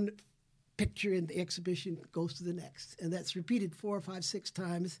leaves one picture in the exhibition, goes to the next. And that's repeated 4, 5, 6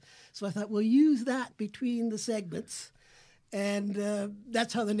 times. So I thought, we'll use that between the segments. And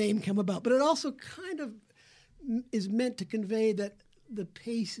that's how the name came about. But it also kind of is meant to convey that the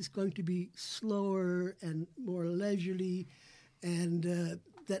pace is going to be slower and more leisurely, and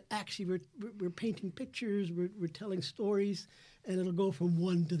that actually we're painting pictures, we're telling stories, and it'll go from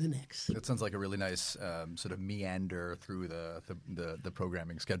one to the next. That sounds like a really nice sort of meander through the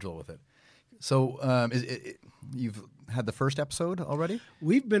programming schedule with it. So you've had the first episode already?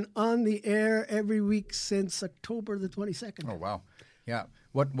 We've been on the air every week since October the 22nd. Oh, wow. Yeah.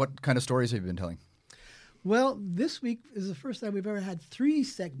 What kind of stories have you been telling? Well, this week is the first time we've ever had 3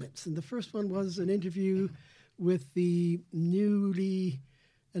 segments. And the first one was an interview with the newly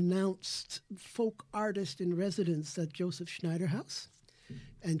announced folk artist in residence at Joseph Schneider House.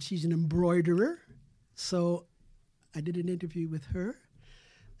 And she's an embroiderer. So I did an interview with her.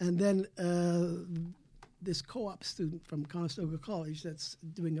 And then this co-op student from Conestoga College that's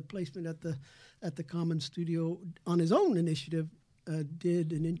doing a placement at the Common Studio on his own initiative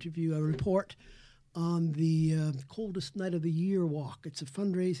did an interview, a report on the Coldest Night of the Year walk. It's a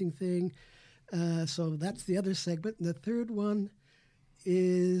fundraising thing. So that's the other segment. And the third one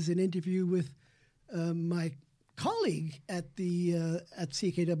is an interview with my colleague at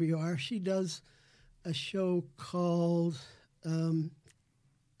CKWR. She does a show called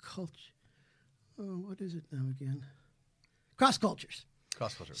Culture. Oh, what is it now again? Cross Cultures.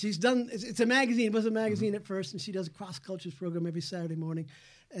 Cross Cultures. She's done. It's a magazine. It was a magazine at first, and she does a Cross Cultures program every Saturday morning.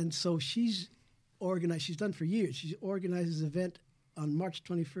 And so she's organized. She's done for years. She organizes an event on March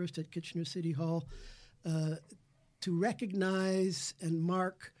 21st at Kitchener City Hall to recognize and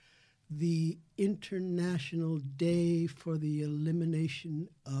mark the International Day for the Elimination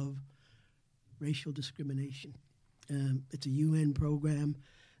of Racial Discrimination. It's a UN program.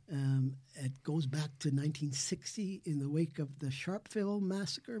 It goes back to 1960 in the wake of the Sharpeville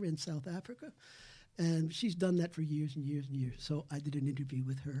massacre in South Africa. And she's done that for years and years and years. So I did an interview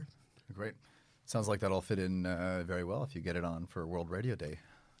with her. Great. Sounds like that'll fit in very well if you get it on for World Radio Day.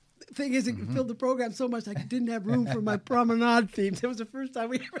 The thing is, it filled the program so much I didn't have room for my promenade themes. It was the first time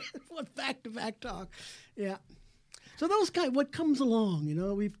we ever had one back-to-back talk. Yeah. So those what comes along,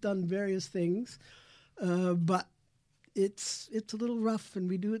 we've done various things, but it's a little rough, and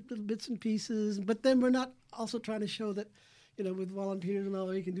we do it little bits and pieces. But then we're not also trying to show that, with volunteers and all,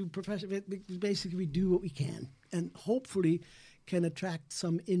 we can do professional. Basically, we do what we can, and hopefully can attract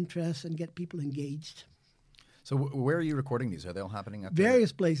some interest and get people engaged. So where are you recording these? Are they all happening at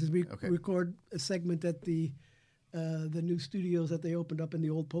various places? We record a segment at the new studios that they opened up in the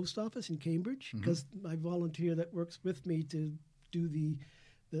old post office in Cambridge, because my volunteer that works with me to do the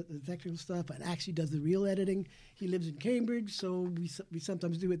technical stuff and actually does the real editing, he lives in Cambridge, so we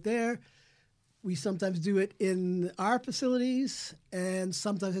sometimes do it there. We sometimes do it in our facilities and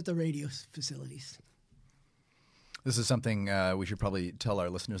sometimes at the radio facilities. This is something we should probably tell our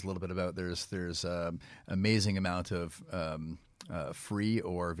listeners a little bit about. There's amazing amount of free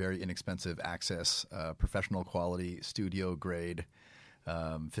or very inexpensive access, professional quality, studio grade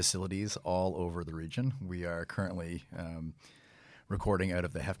facilities all over the region. We are currently recording out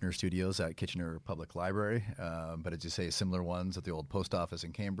of the Hefner Studios at Kitchener Public Library, but as you say, similar ones at the old post office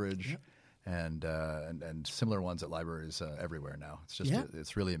in Cambridge, and similar ones at libraries everywhere now. It's just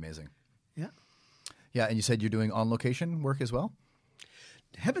it's really amazing. Yeah. Yeah, and you said you're doing on-location work as well?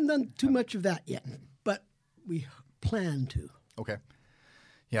 Haven't done too much of that yet, but we plan to. Okay.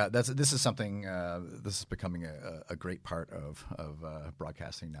 Yeah, this is something, this is becoming a great part of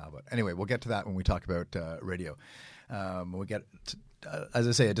broadcasting now. But anyway, we'll get to that when we talk about radio. We'll get, as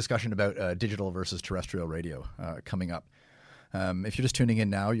I say, a discussion about digital versus terrestrial radio coming up. If you're just tuning in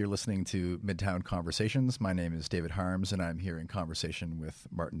now, you're listening to Midtown Conversations. My name is David Harms, and I'm here in conversation with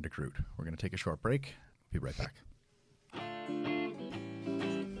Martin Deveau. We're going to take a short break. Be right back.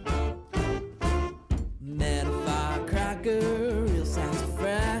 Met a firecracker, real sounds of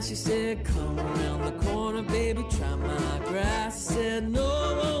fresh. She said, come around the corner, baby, try my grass. I said, no,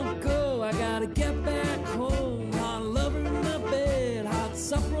 I won't go, I gotta get back home. Hot lover in my bed, hot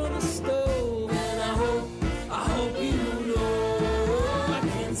supper on the stove. And I hope you know I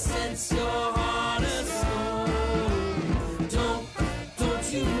can sense your heart of stone.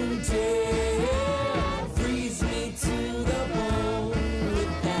 Don't you dare freeze me to the bone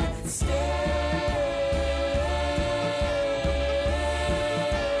with that stare.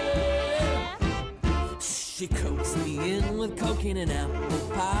 She coaxed me in with cocaine and apple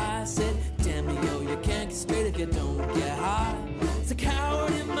pie. Said, damn me, yo, you can't get straight if you don't get high. It's a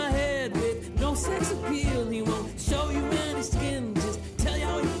coward in my head with no sex appeal. He won't show you any skin, just tell you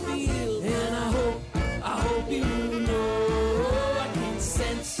how he feels. And I hope you know I can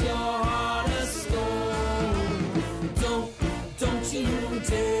sense your heart of stone. Don't you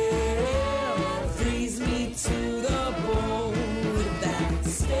dare freeze me to the bone with that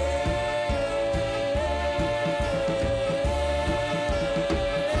stare.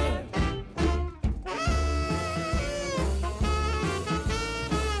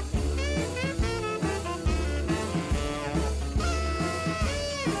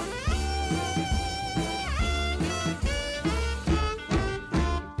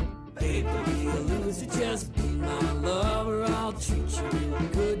 Just be my lover, I'll treat you real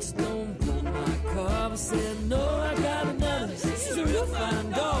good. Just don't blow my cover. Said, no, I got another. She's a real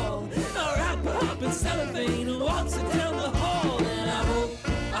fine doll. I'll wrap her up in cellophane and waltz her down the hall. And I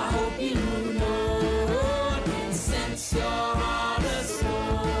hope you know I can sense your heart of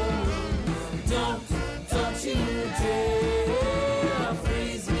stone. Don't you dare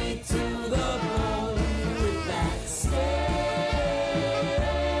freeze me to the bone with that stare.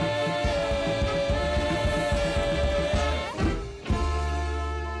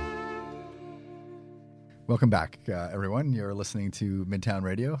 Welcome back, everyone. You're listening to Midtown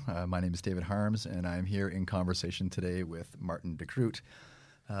Radio. My name is David Harms, and I'm here in conversation today with Martin Deveau,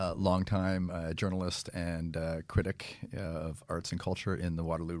 longtime journalist and critic of arts and culture in the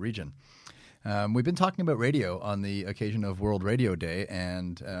Waterloo region. We've been talking about radio on the occasion of World Radio Day,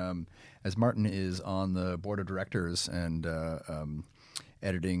 and as Martin is on the board of directors and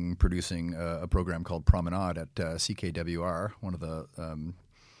editing, producing a program called Promenade at CKWR, one of the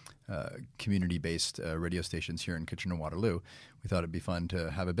community-based radio stations here in Kitchener-Waterloo, we thought it'd be fun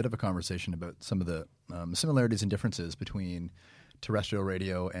to have a bit of a conversation about some of the similarities and differences between terrestrial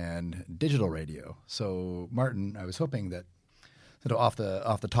radio and digital radio. So, Martin, I was hoping that sort of off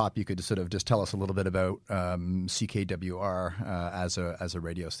the top you could sort of just tell us a little bit about CKWR as a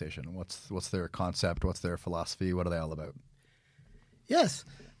radio station. What's their concept? What's their philosophy? What are they all about? Yes.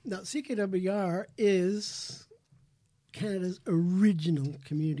 Now, CKWR is Canada's original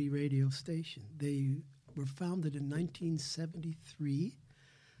community radio station. They were founded in 1973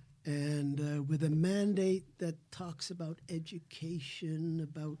 and with a mandate that talks about education,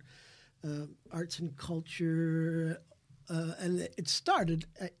 about arts and culture, and it started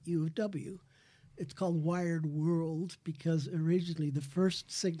at U of W. It's called Wired World because originally the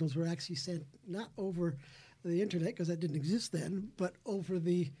first signals were actually sent not over the internet, because that didn't exist then, but over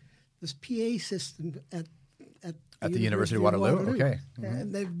this PA system at the University of Waterloo. Okay. Mm-hmm.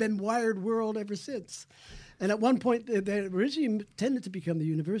 And they've been Wired World ever since. And at one point, they originally intended to become the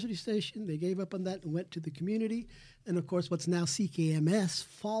university station. They gave up on that and went to the community. And, of course, what's now CKMS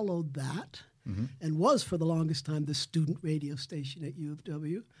followed that and was for the longest time the student radio station at U of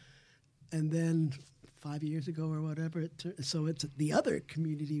W. And then 5 years ago or whatever, so it's the other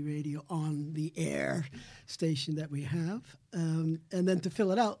community radio on the air station that we have. And then to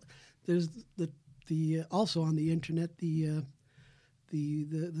fill it out, there's the also on the internet, the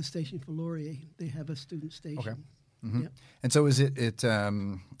station for Laurier. They have a student station. Okay. Mm-hmm. Yep. And so is it I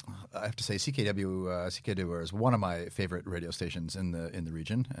have to say CKWR is one of my favorite radio stations in the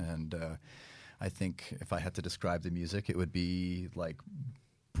region, and I think if I had to describe the music, it would be like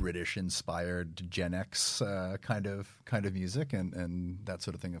British inspired Gen X kind of music, and that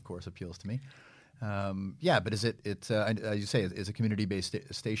sort of thing of course appeals to me. But is it you say it's a community-based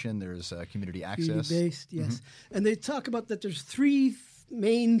station? There's community access. Community-based, yes. Mm-hmm. And they talk about that there's three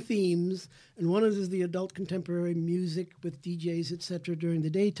main themes, and one is the adult contemporary music with DJs, etc. during the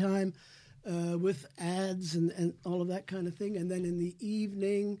daytime, with ads and all of that kind of thing. And then in the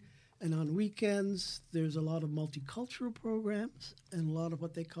evening and on weekends, there's a lot of multicultural programs and a lot of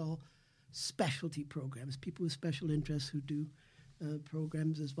what they call specialty programs, people with special interests who do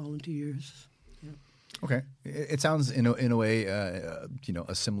programs as volunteers. Yeah. Okay, it sounds in a way, a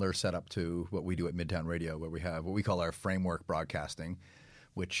similar setup to what we do at Midtown Radio, where we have what we call our framework broadcasting,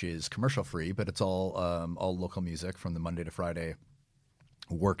 which is commercial free, but it's all local music from the Monday to Friday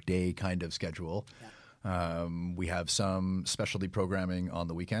workday kind of schedule. Yeah. We have some specialty programming on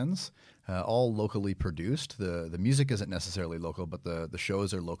the weekends, all locally produced. The music isn't necessarily local, but the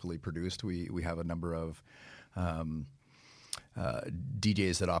shows are locally produced. We have a number of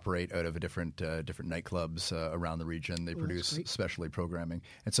DJs that operate out of different nightclubs around the region. They produce specialty programming,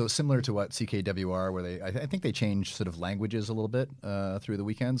 and so similar to what CKWR, where I think they change sort of languages a little bit through the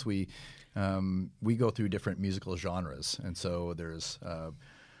weekends. We go through different musical genres, and so there's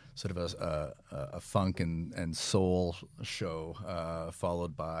sort of a funk and soul show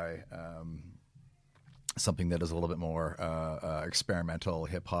followed by something that is a little bit more experimental,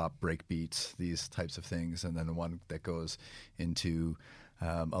 hip-hop, break beats, these types of things, and then the one that goes into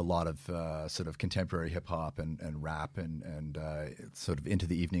a lot of sort of contemporary hip-hop and rap and sort of into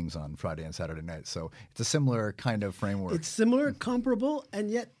the evenings on Friday and Saturday nights. So it's a similar kind of framework. It's similar, comparable, and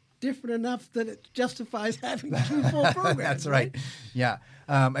yet different enough that it justifies having two full programs. That's right. Yeah.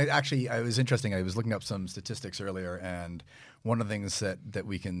 It was interesting. I was looking up some statistics earlier, and one of the things that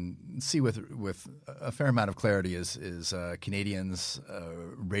we can see with a fair amount of clarity is Canadians'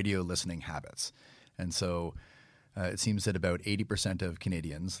 radio listening habits. And so it seems that about 80% of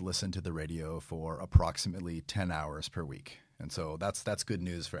Canadians listen to the radio for approximately 10 hours per week. And so that's good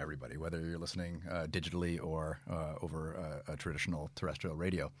news for everybody, whether you're listening digitally or over a traditional terrestrial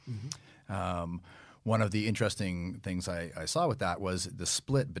radio. Mm-hmm. One of the interesting things I saw with that was the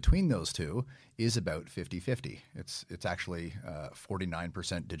split between those two is about 50-50. It's actually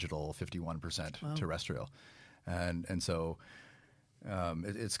 49% digital, 51% terrestrial, and so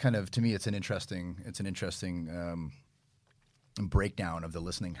it's kind of, to me, it's an interesting breakdown of the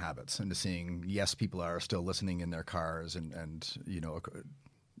listening habits, and to seeing, yes, people are still listening in their cars and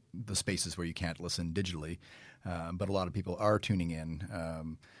the spaces where you can't listen digitally, but a lot of people are tuning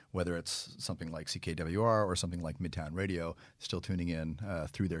in, whether it's something like CKWR or something like Midtown Radio, still tuning in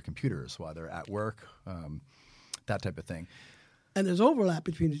through their computers while they're at work, that type of thing. And there's overlap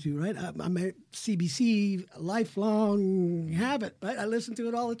between the two, right? I'm a CBC lifelong habit, right? I listen to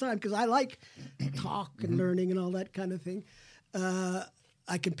it all the time because I like talk and learning and all that kind of thing.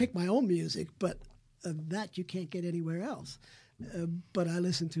 I can pick my own music, but that you can't get anywhere else. But I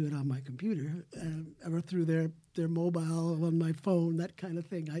listen to it on my computer or through their mobile, on my phone, that kind of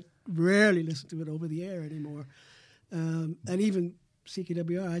thing. I rarely listen to it over the air anymore. And even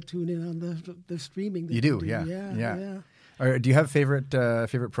CKWR, I tune in on the streaming. You do, yeah. Do you have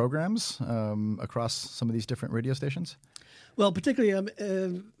favorite programs across some of these different radio stations? Well, particularly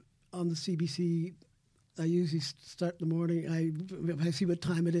on the CBC, I usually start in the morning. I see what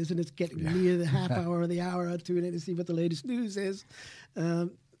time it is, and it's getting near the half hour or the hour. I tune in to see what the latest news is.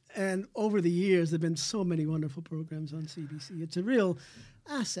 And over the years, there have been so many wonderful programs on CBC. It's a real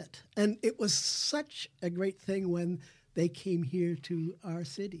asset. And it was such a great thing when they came here to our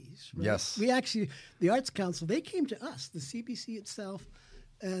cities. Right? Yes. We actually, the Arts Council, they came to us, the CBC itself,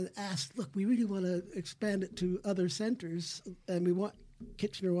 and asked, look, we really want to expand it to other centers, and we want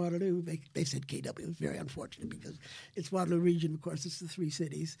Kitchener-Waterloo. They said KW. It was very unfortunate because it's Waterloo Region, of course, it's the three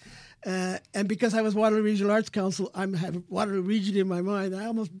cities. And because I was Waterloo Regional Arts Council, I have Waterloo Region in my mind. I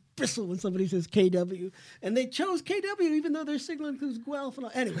almost bristle when somebody says KW. And they chose KW even though their signal includes Guelph. And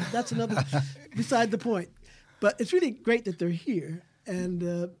all. Anyway, that's another beside the point. But it's really great that they're here,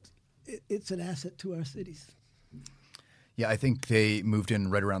 and it's an asset to our cities. Yeah, I think they moved in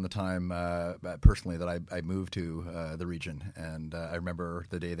right around the time, personally, that I moved to the region. And I remember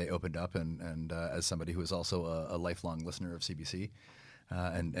the day they opened up, and as somebody who was also a lifelong listener of CBC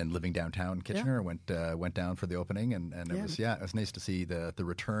and living downtown Kitchener, went down for the opening, and it was nice to see the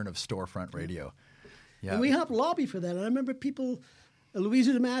return of storefront radio. Yeah, and we helped lobby for that. And I remember people,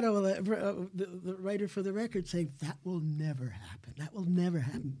 Louisa D'Amato, the writer for the record, saying, that will never happen. That will never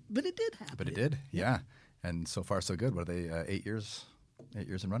happen. But it did happen. But it did, yeah. And so far, so good. What are they, 8 years? 8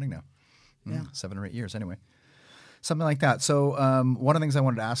 years in running now. 7 or 8 years, anyway. Something like that. So one of the things I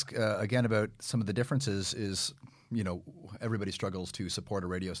wanted to ask, again, about some of the differences is, everybody struggles to support a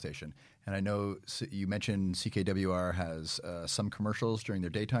radio station. And I know you mentioned CKWR has some commercials during their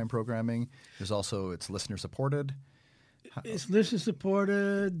daytime programming. There's also, it's listener-supported. It's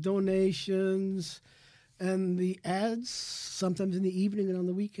listener-supported, donations, and the ads sometimes in the evening and on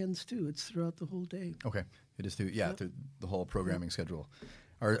the weekends too. It's throughout the whole day. Okay, it is through the whole programming schedule.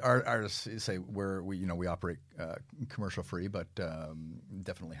 Ours say we operate commercial free, but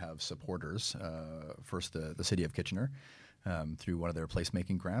definitely have supporters. First, the city of Kitchener, through one of their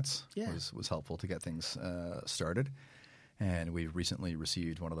placemaking grants. Yeah. was helpful to get things started. And we recently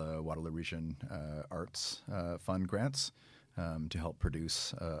received one of the Waterloo Region Arts Fund grants to help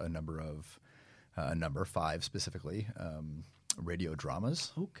produce a number 5 specifically, radio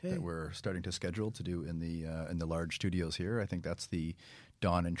dramas that we're starting to schedule to do in the large studios here. I think that's the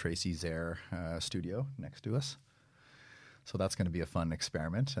Don and Tracy Zare studio next to us. So that's going to be a fun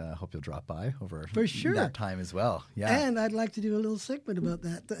experiment. Hope you'll drop by over that time as well. Yeah, and I'd like to do a little segment about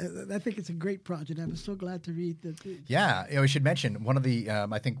that. I think it's a great project. I was so glad to read that. Yeah, we should mention one of the.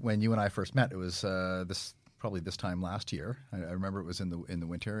 I think when you and I first met, it was probably this time last year. I remember it was in the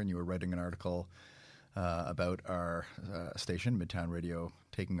winter, and you were writing an article about our station, Midtown Radio,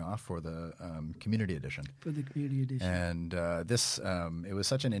 taking off for the community edition. For the community edition. And it was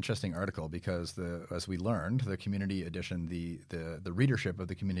such an interesting article because as we learned, the community edition, the readership of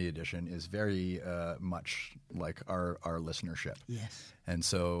the community edition is very much like our listenership. Yes. And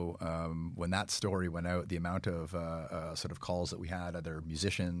so when that story went out, the amount of sort of calls that we had, other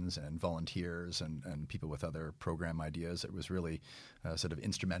musicians and volunteers and people with other program ideas, it was really sort of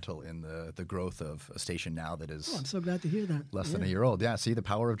instrumental in the growth of a station now that is I'm so glad to hear that. Less than a year old. Yeah, see the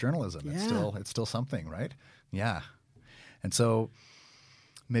power of journalism. Yeah. It's still something, right? Yeah. And so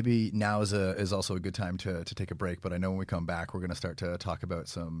maybe now is also a good time to take a break, but I know when we come back, we're going to start to talk about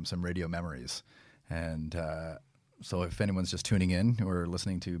some radio memories. And so if anyone's just tuning in or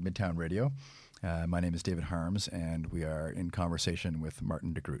listening to Midtown Radio, my name is David Harms, and we are in conversation with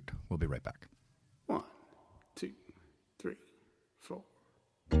Martin de Groot. We'll be right back. 1, 2, 3, 4.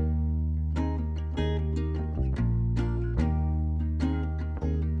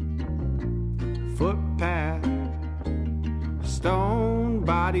 Footpath, stone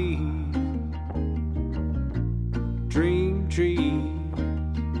bodies, dream trees,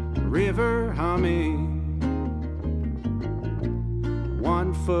 river humming.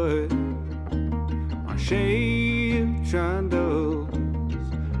 1 foot on shaved trundles,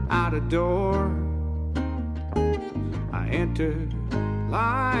 out a door. I enter,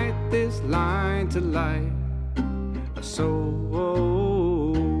 light this line to light a soul.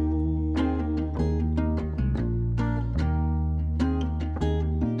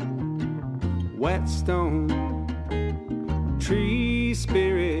 Whetstone, tree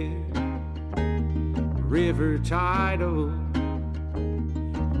spirit, river tidal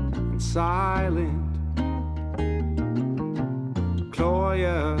and silent.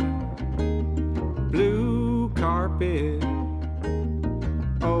 Cloya, blue carpet,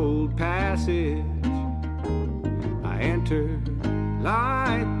 old passage. I enter,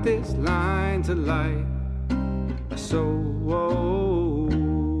 light this line to light a soul.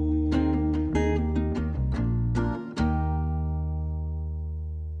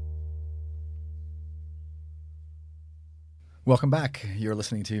 Welcome back. You're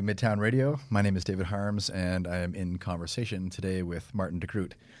listening to Midtown Radio. My name is David Harms, and I am in conversation today with Martin de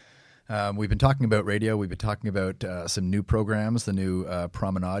Groot. We've been talking about radio. We've been talking about some new programs, the new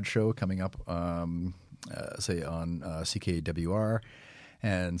Promenade show coming up, say, on CKWR,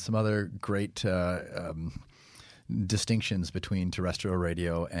 and some other great distinctions between terrestrial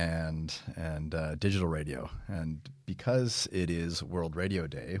radio and digital radio. And because it is World Radio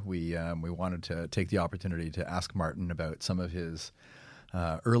Day, we wanted to take the opportunity to ask Martin about some of his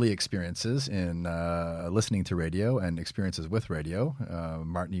early experiences in listening to radio and experiences with radio.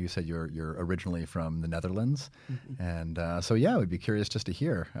 Martin, you said you're originally from the Netherlands, mm-hmm. And so we'd be curious just to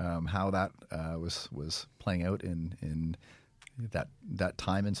hear how that was playing out in that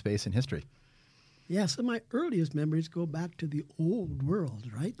time and space in history. Yeah, so my earliest memories go back to the old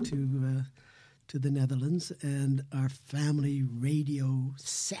world, right? To the Netherlands, and our family radio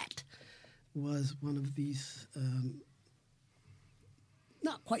set was one of these,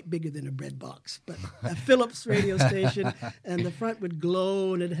 not quite bigger than a bread box, but a Philips radio station, and the front would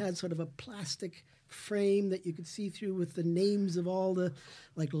glow, and it had sort of a plastic frame that you could see through with the names of all the,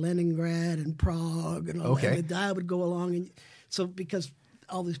 like Leningrad and Prague and all that. And the dial would go along, and so because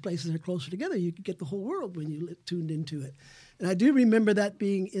all these places are closer together, you could get the whole world when you tuned into it. And I do remember that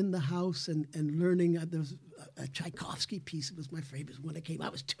being in the house and learning. There was a Tchaikovsky piece. It was my favorite when it came. I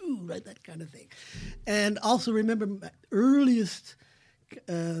was 2, right, that kind of thing. And also remember my earliest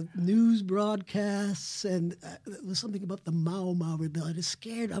news broadcasts, and there was something about the Mau Mau rebellion. I was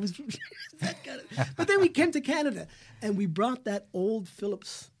scared. I was that kind of. But then we came to Canada, and we brought that old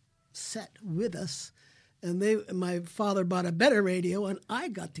Philips set with us. And my father bought a better radio, and I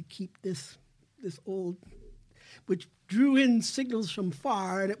got to keep this old, which drew in signals from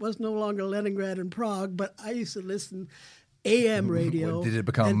far, and it was no longer Leningrad and Prague, but I used to listen AM radio. Did it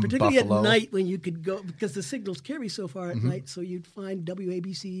become and particularly Buffalo? at night when you could go, because the signals carry so far at night, so you'd find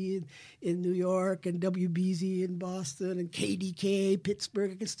WABC in New York and WBZ in Boston and KDK,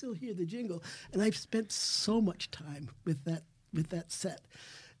 Pittsburgh. I can still hear the jingle. And I've spent so much time with that set.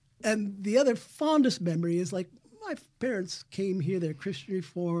 And the other fondest memory is like my parents came here, they're Christian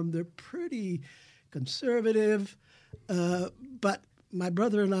Reformed, they're pretty conservative, but my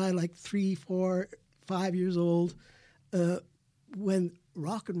brother and I, like 3, 4, 5 years old, when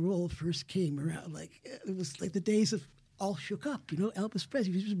rock and roll first came around, like it was like the days of All Shook Up, Elvis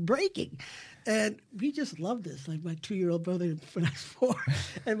Presley was just breaking. And we just loved this, like my 2-year-old brother when I was 4.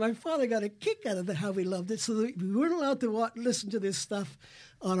 And my father got a kick out of how we loved it. So that we weren't allowed to listen to this stuff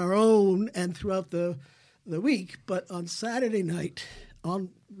on our own and throughout the week. But on Saturday night,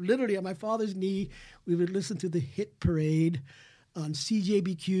 literally on my father's knee, we would listen to the hit parade on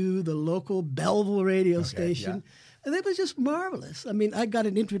CJBQ, the local Belleville radio station. Yeah. And it was just marvelous. I mean, I got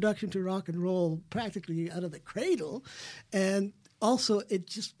an introduction to rock and roll practically out of the cradle. And also, it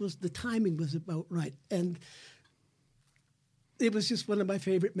just was, the timing was about right. And it was just one of my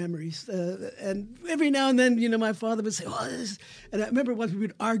favorite memories. And every now and then, my father would say, this. And I remember once we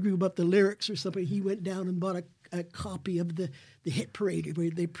would argue about the lyrics or something. He went down and bought a copy of the hit parade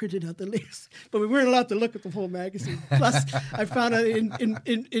where they printed out the lyrics. But we weren't allowed to look at the whole magazine. Plus, I found out in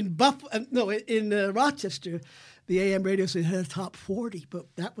Rochester, the AM radio station had a top 40, but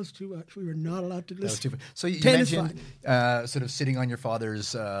that was too much. We were not allowed to listen. So you mentioned sort of sitting on your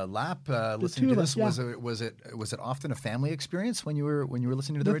father's lap, listening to this. Yeah. Was it often a family experience when you were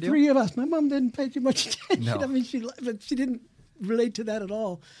listening to the radio? The three of us. My mom didn't pay too much attention. No. I mean, she didn't relate to that at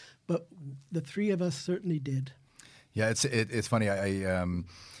all. But the three of us certainly did. Yeah, it's funny.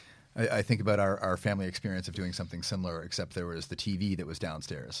 I think about our family experience of doing something similar, except there was the TV that was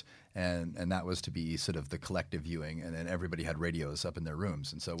downstairs, and that was to be sort of the collective viewing, and then everybody had radios up in their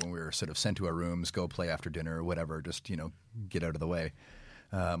rooms. And so when we were sort of sent to our rooms, go play after dinner or whatever, just get out of the way.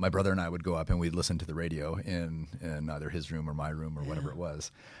 My brother and I would go up and we'd listen to the radio in either his room or my room or whatever it was.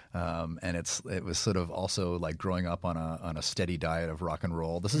 And it was sort of also like growing up on a steady diet of rock and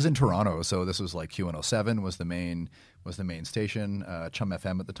roll. This is in Toronto, so this was like Q107 was the main station. Chum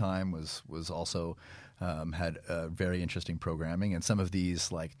FM at the time was also had very interesting programming, and some of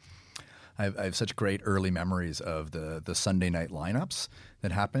these like. I have such great early memories of the Sunday night lineups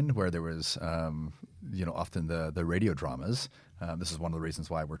that happened, where there was often the radio dramas. This is one of the reasons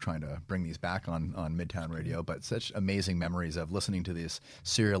why we're trying to bring these back on Midtown Radio. But such amazing memories of listening to this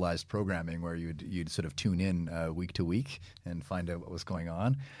serialized programming where you'd sort of tune in week to week and find out what was going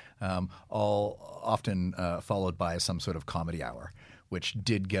on, all often followed by some sort of comedy hour, which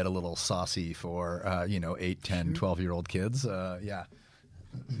did get a little saucy for 8, 10, 12-year-old kids.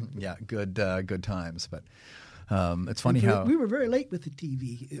 Yeah, good times. But it's funny how we were very late with the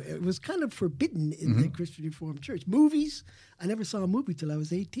TV. It was kind of forbidden in the Christian Reformed Church. Movies, I never saw a movie till I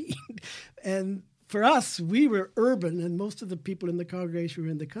was 18, and for us, we were urban, and most of the people in the congregation were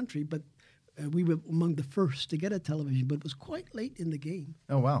in the country. But we were among the first to get a television. But it was quite late in the game.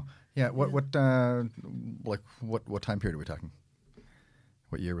 Oh wow! Yeah. What time period are we talking?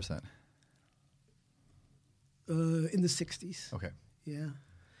 What year was that? In the 60s. Okay. Yeah,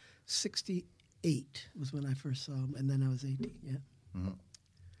 68 was when I first saw him, and then I was 18. Yeah. Mm-hmm.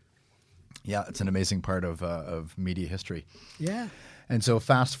 Yeah, it's an amazing part of media history. Yeah. And so,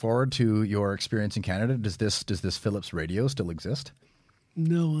 fast forward to your experience in Canada. Does this Philips radio still exist?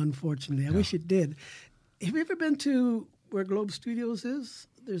 No, unfortunately. I wish it did. Have you ever been to where Globe Studios is?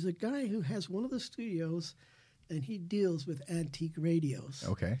 There's a guy who has one of the studios, and he deals with antique radios.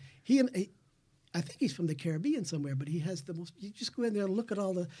 Okay. I think he's from the Caribbean somewhere, but he has the most. You just go in there and look at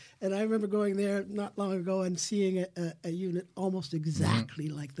all the. And I remember going there not long ago and seeing a unit almost exactly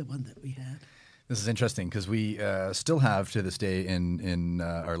like the one that we had. This is interesting because we still have to this day in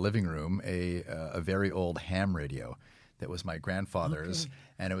our living room a very old ham radio that was my grandfather's,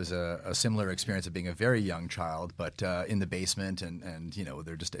 and it was a similar experience of being a very young child, but in the basement, and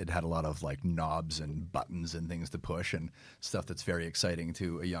it had a lot of like knobs and buttons and things to push and stuff that's very exciting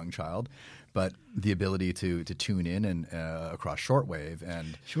to a young child. But the ability to tune in and across shortwave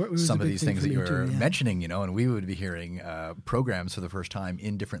and some of these things that you were mentioning, and we would be hearing programs for the first time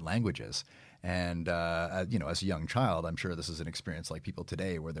in different languages. And as a young child, I'm sure this is an experience like people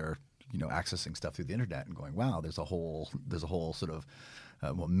today where they're accessing stuff through the internet and going, wow, there's a whole sort of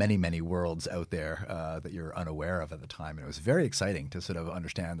many, many worlds out there that you're unaware of at the time. And it was very exciting to sort of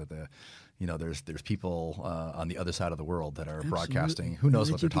understand that there's people on the other side of the world that are broadcasting. Who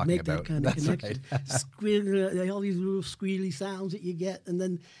knows what they're talking about? That kind of connection. Right. All these little squealy sounds that you get, and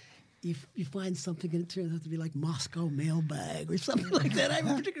then you find something and it turns out to be like Moscow mailbag or something like that. I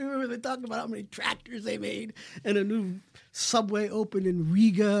particularly remember they talking about how many tractors they made and a new subway opened in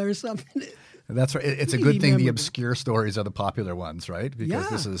Riga or something. That's right. It's a good thing the obscure stories are the popular ones, right? Because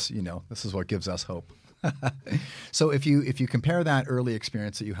this is what gives us hope. So if you compare that early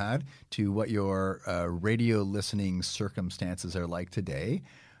experience that you had to what your radio listening circumstances are like today,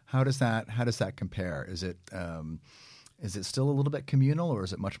 how does that compare? Is it still a little bit communal, or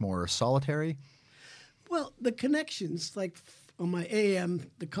is it much more solitary? Well, the connections, like on my AM,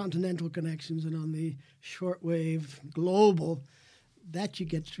 the continental connections, and on the shortwave global, that you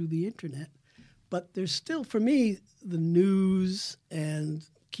get through the internet. But there's still, for me, the news and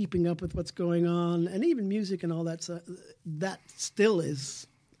keeping up with what's going on, and even music and all that. That still is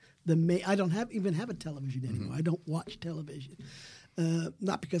the main. I don't even have a television anymore. Mm-hmm. I don't watch television.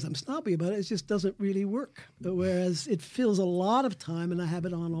 Not because I'm snobby about it. It just doesn't really work. Whereas it fills a lot of time, and I have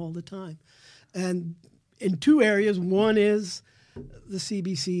it on all the time. And in two areas, one is the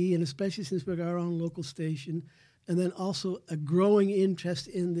CBC, and especially since we're our own local station, and then also a growing interest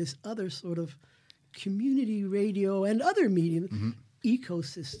in this other sort of community radio and other medium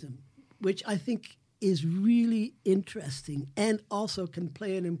ecosystem, which I think is really interesting and also can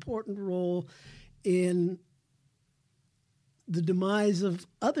play an important role in the demise of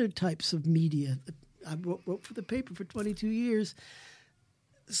other types of media. I wrote for the paper for 22 years.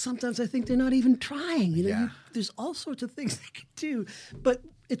 Sometimes I think they're not even trying. There's all sorts of things they could do, but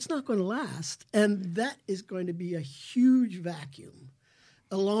it's not going to last. And that is going to be a huge vacuum,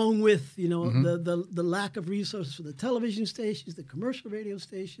 along with, the lack of resources for the television stations, the commercial radio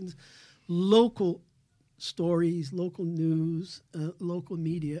stations, local stories, local news, local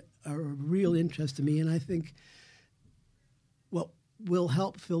media are of real interest to me. And I think what will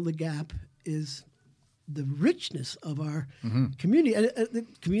help fill the gap is the richness of our community. The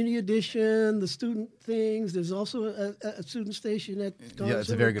community edition, the student things. There's also a student station at College. Yeah, it's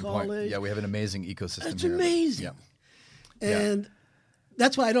a very good point. Yeah, we have an amazing ecosystem it's here. It's amazing. And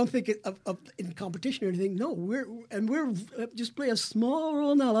that's why I don't think of in competition or anything. No, we're just play a small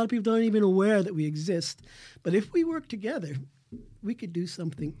role now. A lot of people aren't even aware that we exist. But if we work together, we could do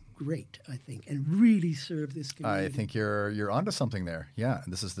something great, I think, and really serve this community. I think you're onto something there. Yeah,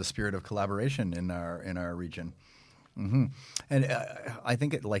 this is the spirit of collaboration in our region. Mm-hmm. And I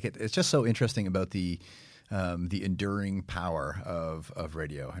think it's just so interesting about the enduring power of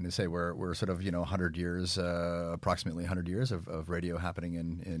radio. And to say we're sort of 100 years, approximately 100 years of radio happening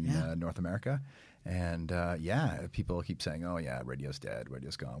in North America. And people keep saying, "Oh yeah, radio's dead,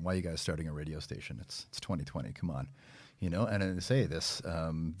 radio's gone. Why are you guys starting a radio station? It's 2020. Come on." And to say this,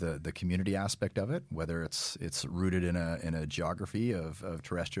 the community aspect of it, whether it's rooted in a geography of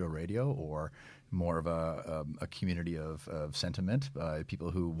terrestrial radio or more of a community of sentiment by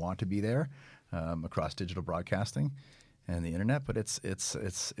people who want to be there across digital broadcasting and the internet, but it's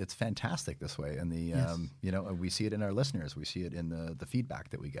fantastic this way, and we see it in our listeners, we see it in the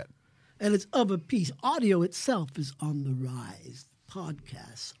feedback that we get, and it's of a piece. Audio itself is on the rise.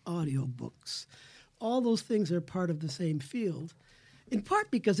 Podcasts, audiobooks. All those things are part of the same field, in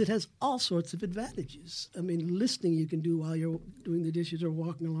part because it has all sorts of advantages. I mean, listening you can do while you're doing the dishes or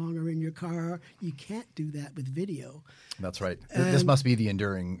walking along or in your car. You can't do that with video. That's right. This must be the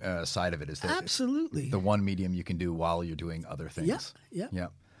enduring side of it. Is that absolutely the one medium you can do while you're doing other things. Yeah.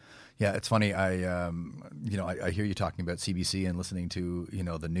 It's funny. I hear you talking about CBC and listening to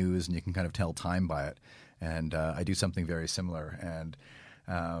the news, and you can kind of tell time by it. And I do something very similar. And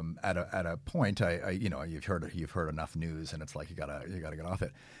at a point, you've heard enough news, and it's like you gotta get off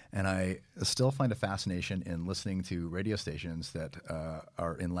it. And I still find a fascination in listening to radio stations that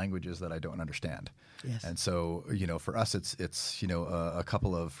are in languages that I don't understand. Yes. And so for us, it's a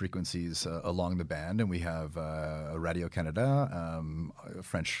couple of frequencies along the band, and we have Radio Canada,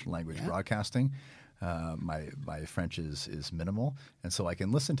 French language broadcasting. My French is minimal, and so I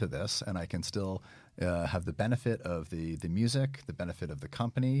can listen to this, and I can still have the benefit of the music, the benefit of the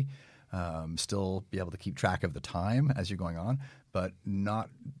company, still be able to keep track of the time as you're going on, but not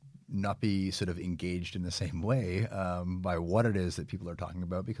be sort of engaged in the same way by what it is that people are talking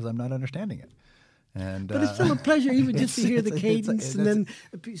about, because I'm not understanding it. But it's still a pleasure, even just to hear the cadence and then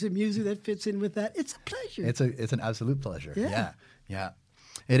a piece of music that fits in with that. It's a pleasure. It's an absolute pleasure. Yeah.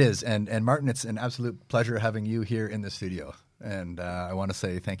 It is. And Martin, it's an absolute pleasure having you here in the studio. And I want to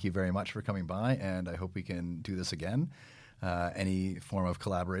say thank you very much for coming by, and I hope we can do this again. Any form of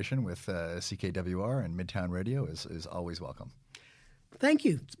collaboration with CKWR and Midtown Radio is always welcome. Thank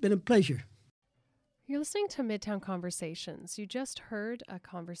you. It's been a pleasure. You're listening to Midtown Conversations. You just heard a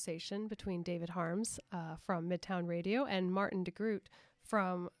conversation between David Harms from Midtown Radio and Martin DeGroot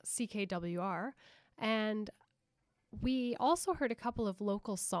from CKWR. And we also heard a couple of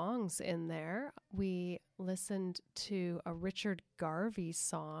local songs in there. We listened to a Richard Garvey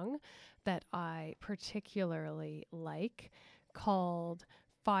song that I particularly like called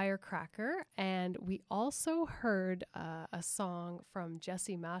Firecracker. And we also heard a song from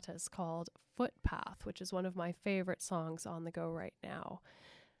Jesse Mattis called Footpath, which is one of my favorite songs on the go right now.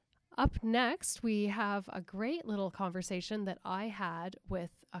 Up next, we have a great little conversation that I had with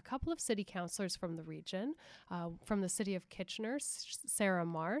a couple of city councilors from the region, from the city of Kitchener, Sarah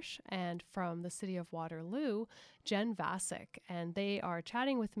Marsh, and from the city of Waterloo, Jen Vasic. And they are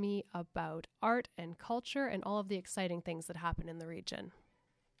chatting with me about art and culture and all of the exciting things that happen in the region.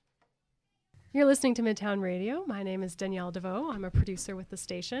 You're listening to Midtown Radio. My name is Danielle Deveau. I'm a producer with the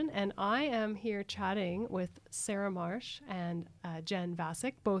station, and I am here chatting with Sarah Marsh and Jen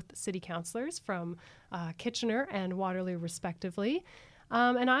Vasic, both city councilors from Kitchener and Waterloo, respectively.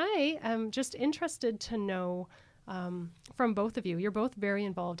 And I am just interested to know from both of you. You're both very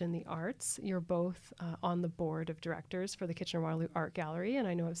involved in the arts. You're both on the board of directors for the Kitchener-Waterloo Art Gallery, and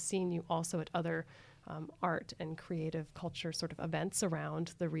I know I've seen you also at other art and creative culture sort of events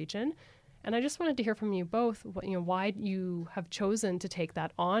around the region. And I just wanted to hear from you both, why you have chosen to take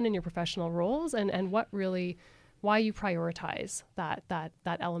that on in your professional roles, and why you prioritize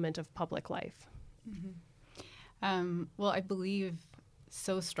that element of public life. Mm-hmm. Well, I believe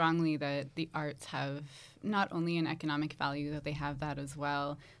so strongly that the arts have not only an economic value, that they have that as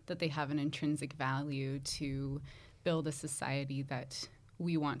well, that they have an intrinsic value to build a society that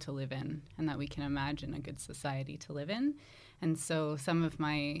we want to live in and that we can imagine a good society to live in. And so some of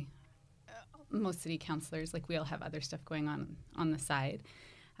most city councilors, we all have other stuff going on the side.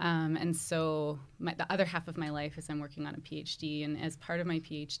 And so the other half of my life is I'm working on a PhD. And as part of my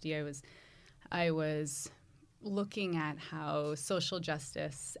PhD, I was looking at how social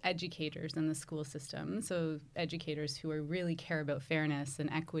justice educators in the school system, so educators who really care about fairness and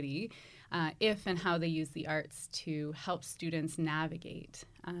equity, if and how they use the arts to help students navigate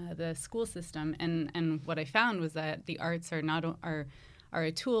the school system. And what I found was that the arts are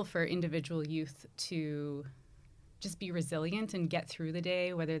a tool for individual youth to just be resilient and get through the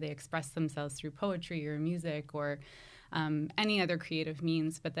day, whether they express themselves through poetry or music or any other creative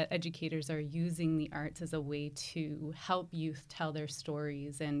means, but that educators are using the arts as a way to help youth tell their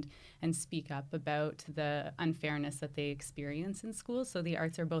stories and speak up about the unfairness that they experience in school. So the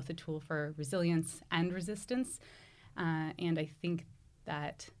arts are both a tool for resilience and resistance. And I think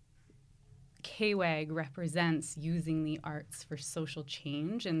that KWAG represents using the arts for social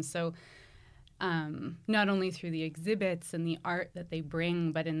change. And so not only through the exhibits and the art that they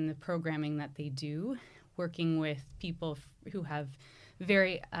bring, but in the programming that they do, working with people who have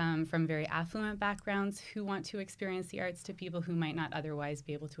from very affluent backgrounds who want to experience the arts to people who might not otherwise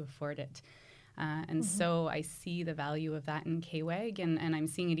be able to afford it. And so I see the value of that in KWAG, and I'm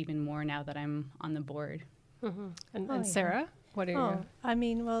seeing it even more now that I'm on the board. Mm-hmm. And Sarah? What are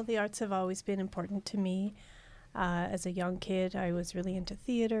your... the arts have always been important to me. As a young kid, I was really into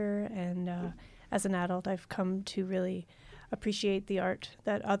theater, and as an adult, I've come to really appreciate the art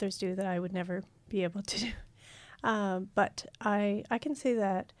that others do that I would never be able to do. But I can say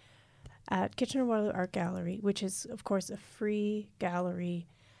that at Kitchener-Waterloo Art Gallery, which is, of course, a free gallery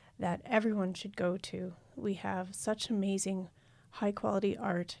that everyone should go to, we have such amazing, high-quality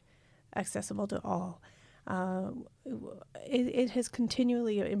art accessible to all. It has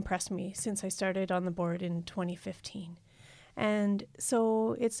continually impressed me since I started on the board in 2015. And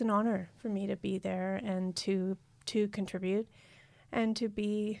so it's an honor for me to be there and to contribute and to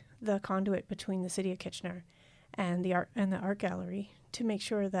be the conduit between the city of Kitchener and the art gallery to make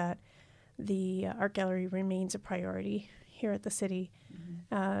sure that the art gallery remains a priority here at the city.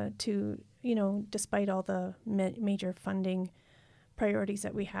 Despite all the major funding priorities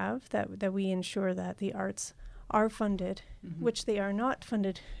that we have, that we ensure that the arts are funded, which they are not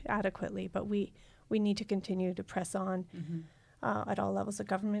funded adequately, but we need to continue to press on at all levels of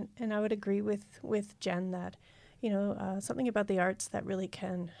government. And I would agree with Jen that, something about the arts that really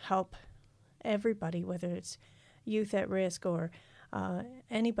can help everybody, whether it's youth at risk or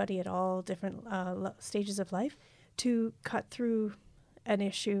anybody at all different stages of life, to cut through an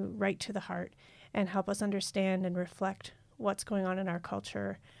issue right to the heart and help us understand and reflect what's going on in our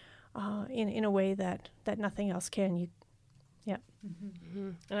culture in a way that nothing else can. And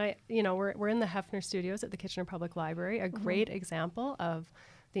we're in the Hefner Studios at the Kitchener Public Library, a great example of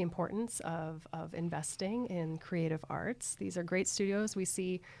the importance of investing in creative arts. These are great studios. We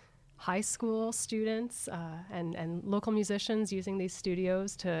see high school students and local musicians using these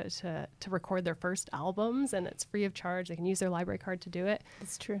studios to record their first albums, and it's free of charge. They can use their library card to do it.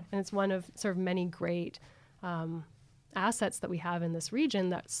 It's true. And it's one of sort of many great assets that we have in this region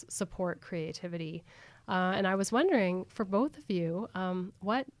that support creativity. And I was wondering, for both of you,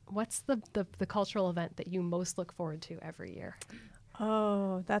 what's the cultural event that you most look forward to every year?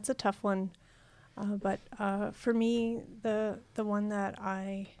 Oh, that's a tough one. But for me, the one that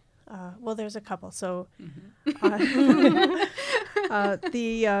well, there's a couple. So the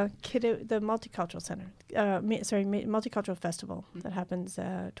Multicultural Center, Multicultural Festival that happens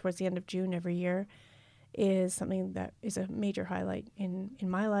towards the end of June every year is something that is a major highlight in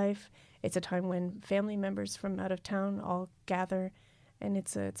my life. It's a time when family members from out of town all gather, and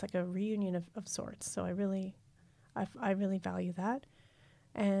it's like a reunion of sorts. So I really value that.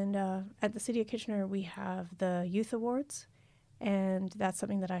 And at the City of Kitchener, we have the Youth Awards, and that's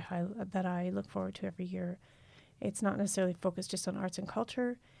something that I look forward to every year. It's not necessarily focused just on arts and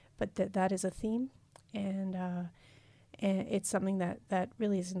culture, but that is a theme, and it's something that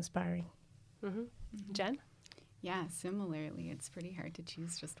really is inspiring. Mm-hmm. Jen? Yeah, similarly, it's pretty hard to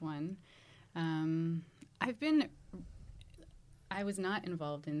choose just one. I was not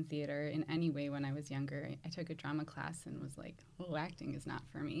involved in theater in any way when I was younger. I took a drama class and was like, oh, acting is not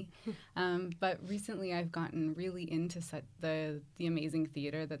for me. But recently I've gotten really into the amazing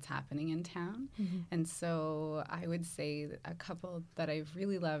theater that's happening in town. Mm-hmm. And so I would say that a couple that I've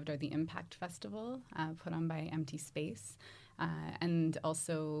really loved are the Impact Festival, put on by Empty Space, and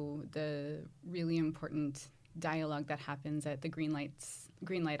also the really important dialogue that happens at the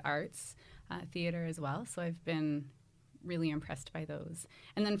Greenlight Arts Theater as well. So I've been really impressed by those.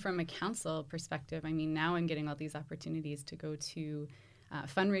 And then from a council perspective, I mean, now I'm getting all these opportunities to go to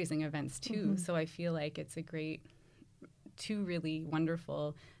fundraising events too. Mm-hmm. So I feel like it's two really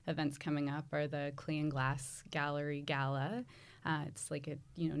wonderful events coming up are the Clay and Glass Gallery Gala. It's like a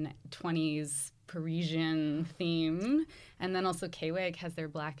 20s Parisian theme. And then also KWAG has their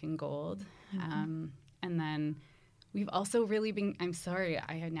Black and Gold. Mm-hmm. And then we've also really been, I'm sorry,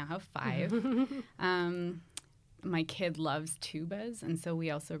 I now have 5. My kid loves tubas, and so we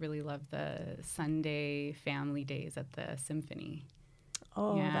also really love the Sunday family days at the Symphony.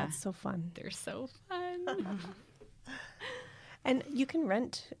 Oh, yeah. That's so fun. They're so fun. And you can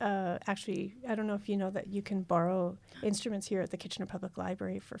rent, actually, I don't know if you know that you can borrow instruments here at the Kitchener Public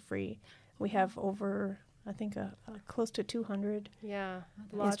Library for free. We have over, I think, close to 200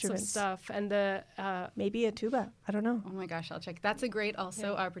 lots of stuff. And maybe a tuba. I don't know. Oh, my gosh, I'll check. That's a great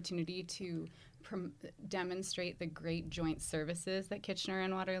opportunity to demonstrate the great joint services that Kitchener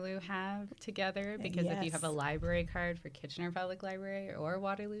and Waterloo have together, because if you have a library card for Kitchener Public Library or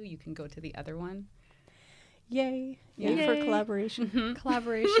Waterloo, you can go to the other one. Yay for collaboration. Mm-hmm.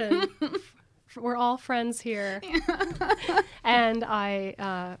 Collaboration. We're all friends here. And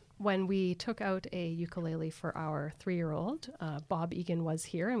when we took out a ukulele for our 3-year-old, Bob Egan was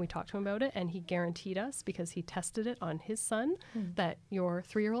here, and we talked to him about it, and he guaranteed us, because he tested it on his son, that your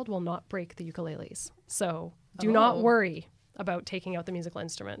 3-year-old will not break the ukuleles. So do not worry about taking out the musical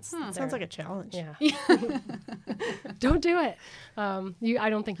instruments. Sounds like a challenge. Yeah. Don't do it. I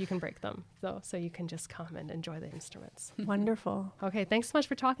don't think you can break them, though, so you can just come and enjoy the instruments. Wonderful. Okay, thanks so much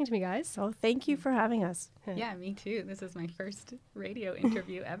for talking to me, guys. Oh, thank you for having us. Yeah, me too. This is my first radio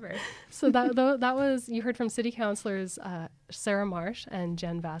interview ever. So that was, you heard from City Councillors Sarah Marsh and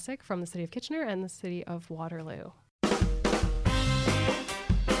Jen Vasic from the City of Kitchener and the City of Waterloo.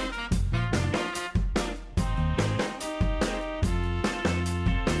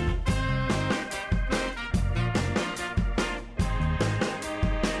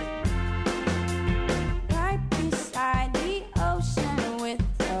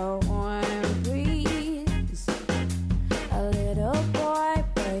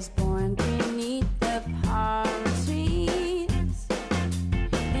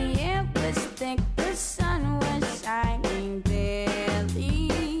 Think the sun was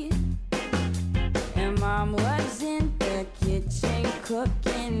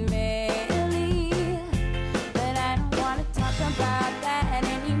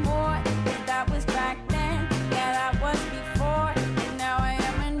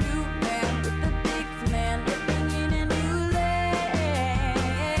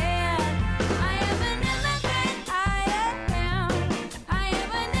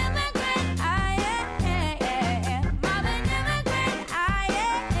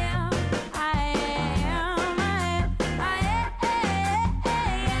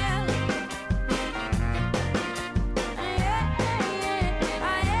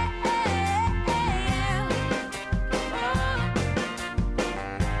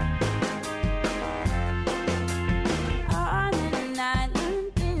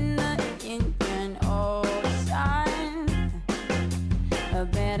a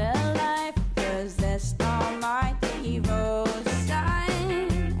better life, possessed all my devotion.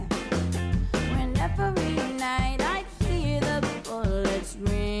 When every night I hear the bullets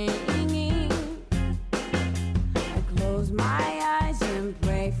ringing, I close my eyes and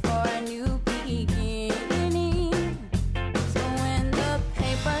pray for a new beginning. So when the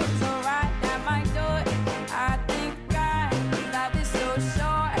papers arrive at my door, I thank God life is so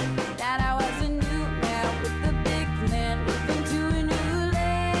short, that I was a new man with a big plan, moving to a new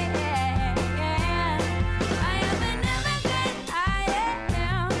land. I am an immigrant, I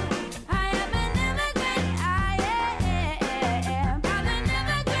am. I am an immigrant, I am. I'm an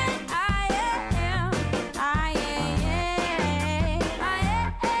immigrant, I am. I am.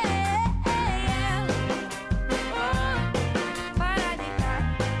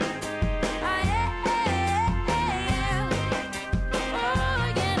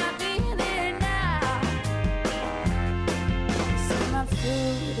 My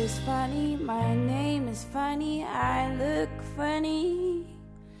food is funny, my name is funny, I look funny.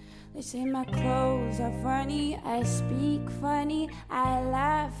 They say my clothes are funny, I speak funny, I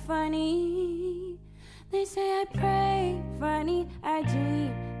laugh funny. They say I pray funny, I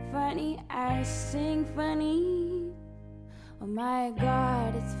dream funny, I sing funny. Oh my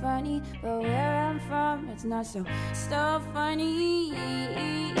God, it's funny, but where I'm from, it's not so funny.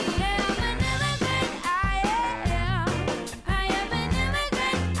 Yeah, I'm an immigrant, I am. I am an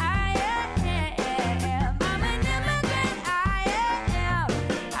immigrant, I am. I'm an immigrant, I am.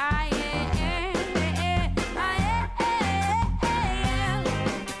 I am.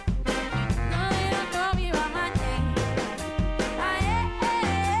 No, they don't know me by my name. I am.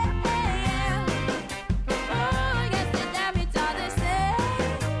 Oh, I guess the damage all the same.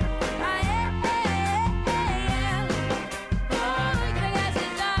 I am. Oh, I guess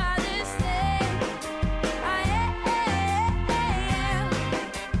it's all the same. I am.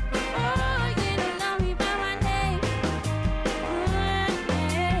 Oh, you don't know me by my name.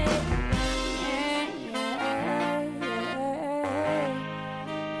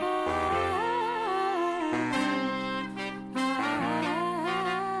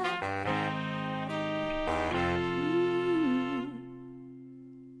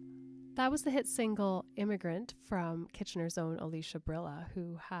 That was the hit single Immigrant from Kitchener's own Alicia Brilla,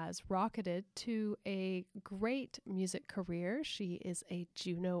 who has rocketed to a great music career. She is a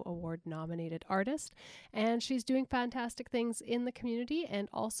Juno Award nominated artist, and she's doing fantastic things in the community and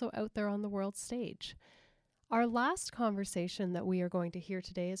also out there on the world stage. Our last conversation that we are going to hear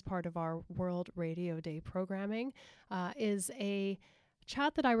today as part of our World Radio Day programming is a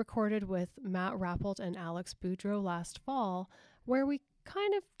chat that I recorded with Matt Rappolt and Alex Boudreau last fall, where we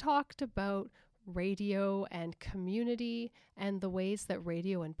kind of talked about radio and community and the ways that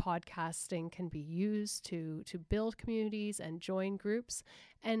radio and podcasting can be used to build communities and join groups.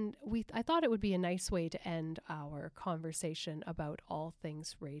 And I thought it would be a nice way to end our conversation about all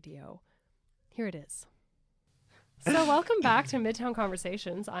things radio. Here it is. So welcome back to Midtown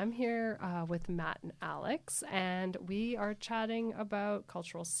Conversations. I'm here with Matt and Alex, and we are chatting about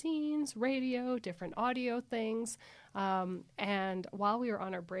cultural scenes, radio, different audio things. And while we were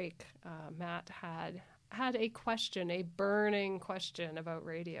on our break, Matt had a question, a burning question about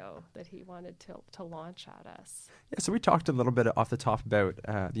radio that he wanted to launch at us. Yeah, so we talked a little bit off the top about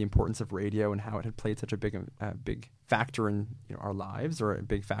the importance of radio and how it had played such a big factor in our lives, or a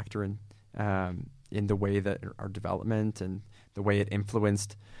big factor in the way that our development and the way it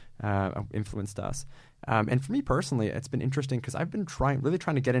influenced us. And for me personally, it's been interesting because I've been really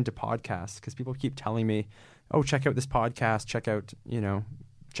trying to get into podcasts, because people keep telling me, "Oh, check out this podcast. Check out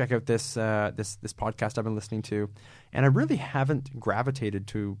this podcast I've been listening to," and I really haven't gravitated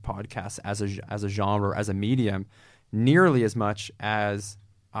to podcasts as a genre, as a medium, nearly as much as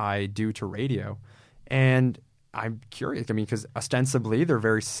I do to radio. And I'm curious. I mean, because ostensibly they're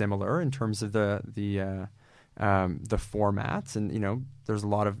very similar in terms of the formats, and there's a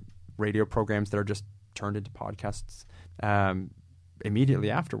lot of radio programs that are just turned into podcasts immediately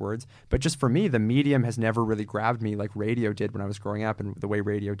afterwards. But just for me, the medium has never really grabbed me like radio did when I was growing up, and the way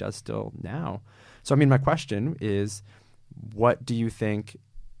radio does still now. So, I mean, my question is, what do you think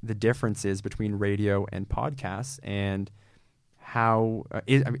the difference is between radio and podcasts, and how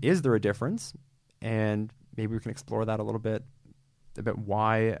is there a difference? And maybe we can explore that a little bit, about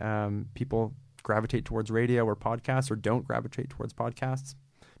why people gravitate towards radio or podcasts, or don't gravitate towards podcasts,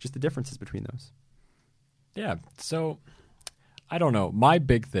 just the differences between those. Yeah. So I don't know. My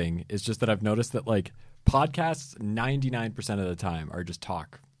big thing is just that I've noticed that like podcasts 99% of the time are just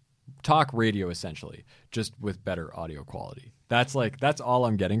talk radio, essentially, just with better audio quality. That's all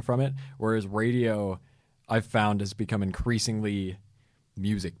I'm getting from it. Whereas radio, I've found, has become increasingly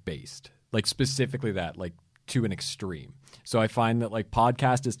music based, like specifically that, like to an extreme. So I find that like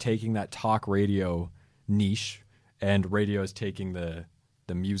podcast is taking that talk radio niche and radio is taking the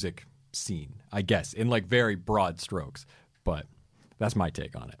music scene, I guess, in like very broad strokes. But that's my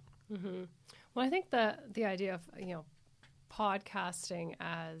take on it. Mm-hmm. Well, I think the idea of, podcasting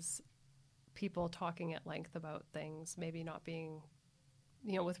as people talking at length about things, maybe not being,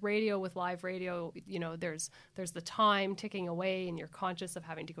 with radio, with live radio, there's the time ticking away and you're conscious of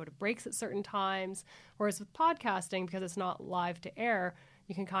having to go to breaks at certain times. Whereas with podcasting, because it's not live to air,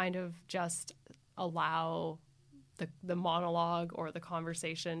 you can kind of just allow the monologue or the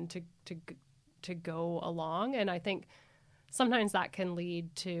conversation to go along. And I think sometimes that can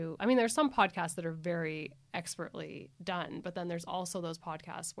lead to, there's some podcasts that are very expertly done, but then there's also those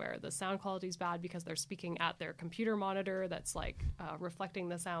podcasts where the sound quality is bad because they're speaking at their computer monitor that's like reflecting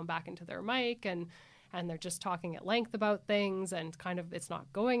the sound back into their mic, and they're just talking at length about things and kind of it's not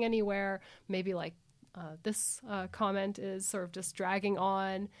going anywhere. Maybe like this comment is sort of just dragging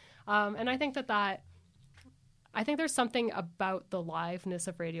on. And I think I think there's something about the liveness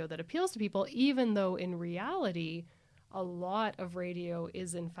of radio that appeals to people, even though in reality, a lot of radio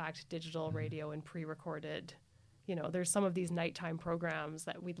is in fact digital radio and pre-recorded. There's some of these nighttime programs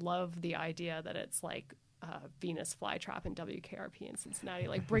that we'd love the idea that it's like Venus Flytrap and WKRP in Cincinnati,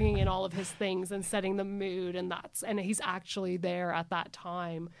 like bringing in all of his things and setting the mood, and he's actually there at that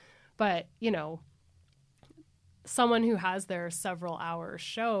time. But, someone who has their several hour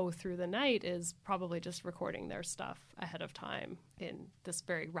show through the night is probably just recording their stuff ahead of time in this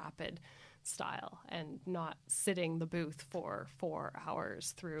very rapid style and not sitting the booth for 4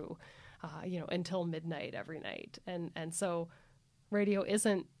 hours through, until midnight every night. And so radio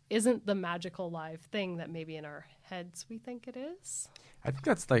isn't the magical live thing that maybe in our heads we think it is. I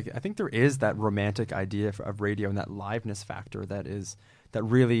think there is that romantic idea of radio and that liveness factor that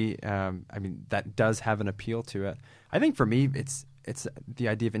really, that does have an appeal to it. I think for me, it's the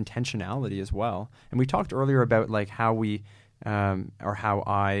idea of intentionality as well. And we talked earlier about like how we, or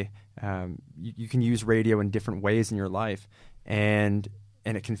how you can use radio in different ways in your life, and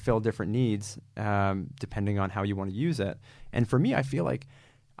it can fill different needs depending on how you want to use it. And for me, I feel like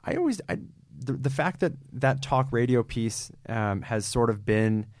the fact that talk radio piece has sort of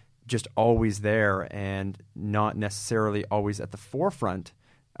been just always there and not necessarily always at the forefront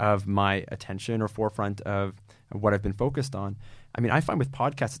of my attention or forefront of what I've been focused on. I find with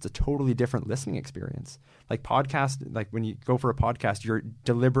podcasts, it's a totally different listening experience. Like when you go for a podcast, you're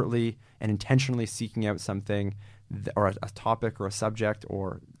deliberately and intentionally seeking out something or a topic or a subject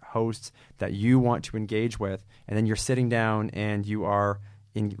or hosts that you want to engage with. And then you're sitting down and you are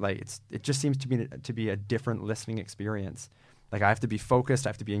it just seems to be a different listening experience. Like I have to be focused, I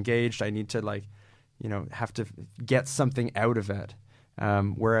have to be engaged, I need to have to get something out of it.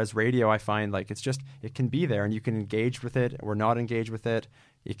 Whereas radio, I find it can be there and you can engage with it or not engage with it.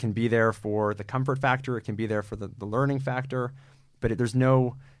 It can be there for the comfort factor, it can be there for the learning factor, but there's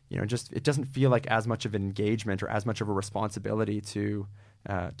no, it doesn't feel like as much of an engagement or as much of a responsibility to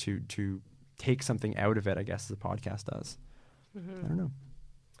take something out of it, I guess, as a podcast does. Mm-hmm. I don't know.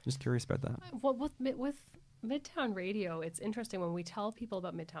 Just curious about that. Well, with Midtown Radio, it's interesting when we tell people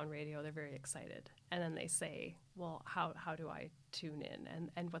about Midtown Radio, they're very excited. And then they say, well, how do I tune in?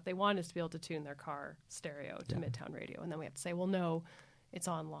 And what they want is to be able to tune their car stereo to Midtown Radio. And then we have to say, well, no, it's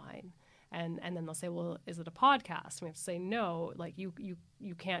online. And then they'll say, well, is it a podcast? And we have to say, no, like you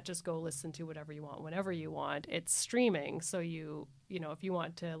can't just go listen to whatever you want, whenever you want. It's streaming. So if you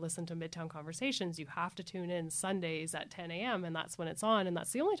want to listen to Midtown Conversations, you have to tune in Sundays at 10 a.m. and that's when it's on. And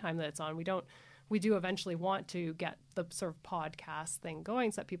that's the only time that it's on. We do eventually want to get the sort of podcast thing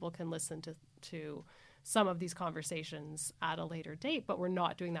going so that people can listen to some of these conversations at a later date, but we're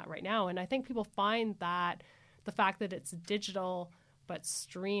not doing that right now. And I think people find that the fact that it's digital but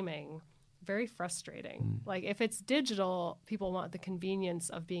streaming very frustrating. Like if it's digital, people want the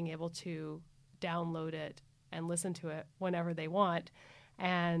convenience of being able to download it and listen to it whenever they want.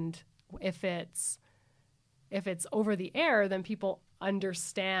 And if it's over the air, then people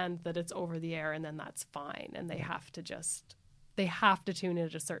understand that it's over the air and then that's fine. And they have to tune in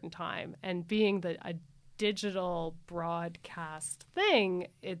at a certain time. And being a digital broadcast thing,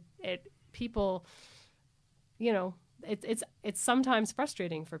 people, it's sometimes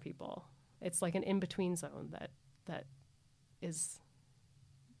frustrating for people. It's like an in-between zone that is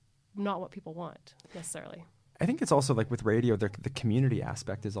not what people want necessarily. I think it's also like with radio, the community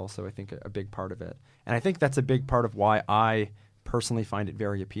aspect is also, I think, a big part of it. And I think that's a big part of why I personally find it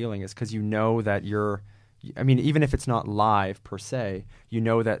very appealing is because that even if it's not live per se,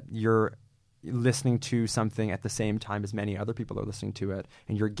 that you're listening to something at the same time as many other people are listening to it,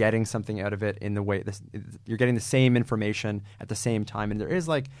 and you're getting something out of it in the way you're getting the same information at the same time. And there is,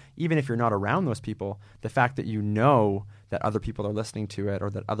 like, even if you're not around those people, the fact that you know that other people are listening to it or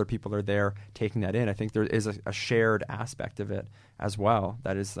that other people are there taking that in, I think there is a shared aspect of it as well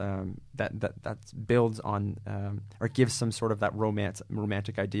that is that builds on or gives some sort of that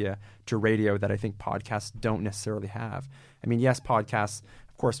romantic idea to radio that I think podcasts don't necessarily have. I mean, yes, podcasts,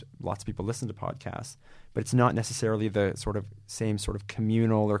 of course, lots of people listen to podcasts, but it's not necessarily the same sort of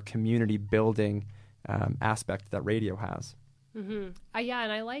communal or community building aspect that radio has. Mm-hmm. Yeah,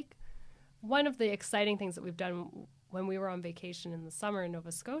 and I like one of the exciting things that we've done when we were on vacation in the summer in Nova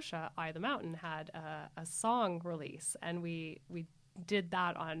Scotia. Eye the Mountain had a song release, and we did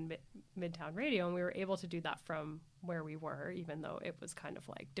that on Midtown Radio, and we were able to do that from where we were, even though it was kind of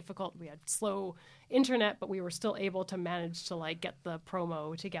like difficult. We had slow internet, but we were still able to manage to like get the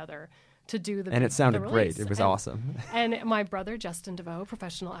promo together to do the and it sounded the great. It was awesome. And my brother Justin Deveau,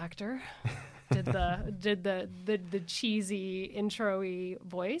 professional actor, did the cheesy intro-y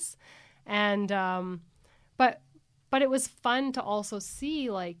voice, and but it was fun to also see,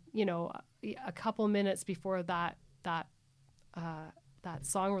 like, you know, a couple minutes before that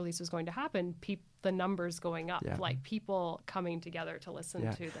song release was going to happen, the numbers going up, like people coming together to listen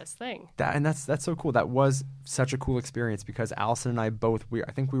to this thing. That's so cool. That was such a cool experience because Allison and I both,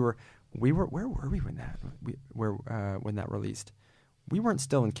 I think we were where were we when when that released? We weren't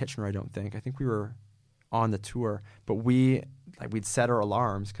still in Kitchener, I don't think. I think we were on the tour, but we'd set our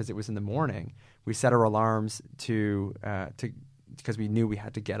alarms because it was in the morning. We set our alarms to because we knew we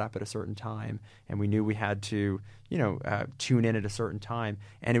had to get up at a certain time, and we knew we had to, tune in at a certain time.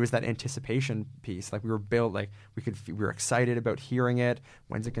 And it was that anticipation piece. Like we were built, like we were excited about hearing it.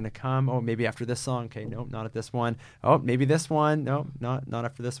 When's it going to come? Oh, maybe after this song. Okay, no, not at this one. Oh, maybe this one. No, not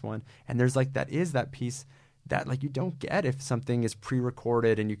after this one. And there's like that piece that like you don't get if something is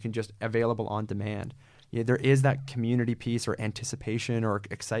pre-recorded and you can just available on demand. There is that community piece or anticipation or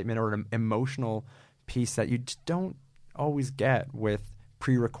excitement or an emotional piece that you just don't always get with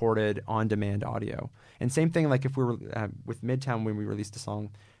pre-recorded on-demand audio. And same thing like if we were with Midtown when we released a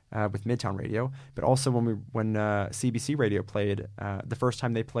song with Midtown Radio, but also when CBC Radio played, the first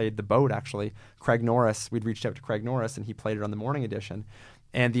time they played The Boat, actually, Craig Norris, we'd reached out to Craig Norris and he played it on the morning edition.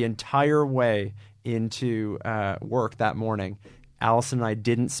 And the entire way into work that morning, Allison and I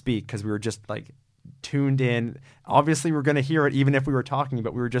didn't speak because we were just like tuned in. Obviously, we were going to hear it even if we were talking,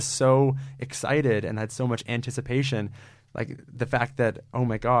 but we were just so excited and had so much anticipation. Like the fact that, oh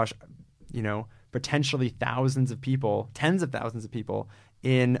my gosh, potentially thousands of people, tens of thousands of people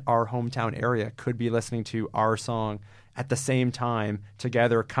in our hometown area could be listening to our song at the same time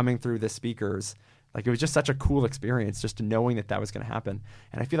together coming through the speakers. Like it was just such a cool experience just knowing that was going to happen.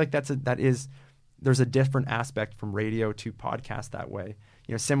 And I feel like there's a different aspect from radio to podcast that way.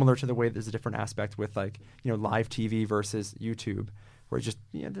 Similar to the way there's a different aspect with like, live TV versus YouTube, where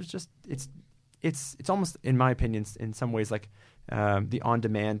it's almost, in my opinion, in some ways like the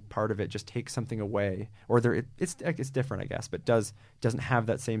on-demand part of it just takes something away, or it's different, I guess, but doesn't have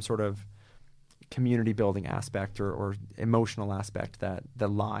that same sort of community building aspect or emotional aspect that the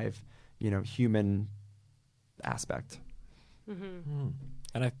live, human aspect. Mm-hmm.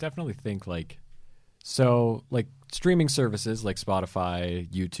 And I definitely think so streaming services like Spotify,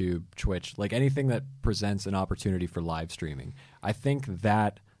 YouTube, Twitch, like anything that presents an opportunity for live streaming. I think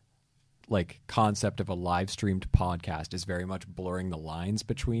that concept of a live streamed podcast is very much blurring the lines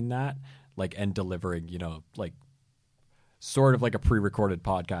between that, and delivering, sort of like a pre-recorded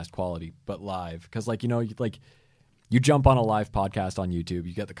podcast quality, but live. Because you jump on a live podcast on YouTube,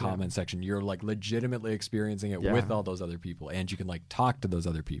 you get the comment section, you're legitimately experiencing it with all those other people, and you can talk to those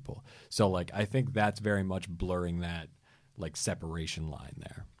other people. So I think that's very much blurring that separation line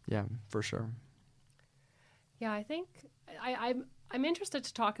there. Yeah, for sure. Yeah, I think I'm interested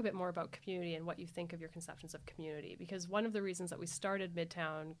to talk a bit more about community and what you think of your conceptions of community, because one of the reasons that we started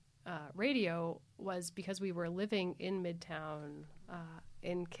Midtown Radio was because we were living in Midtown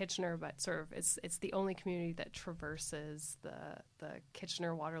in Kitchener, but sort of it's the only community that traverses the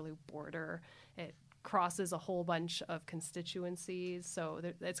Kitchener-Waterloo border. It crosses a whole bunch of constituencies, so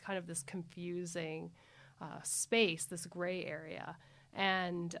it's kind of this confusing space, this gray area,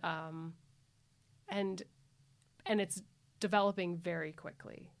 and it's developing very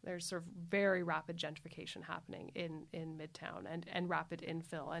quickly. There's sort of very rapid gentrification happening in Midtown and rapid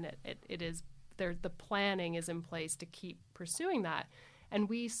infill, and it is there. The planning is in place to keep pursuing that, and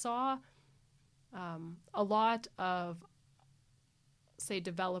we saw a lot of, say,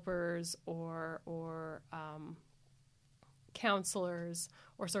 developers or counselors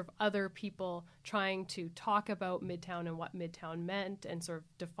or sort of other people trying to talk about Midtown and what Midtown meant and sort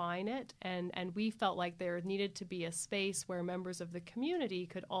of define it. And we felt like there needed to be a space where members of the community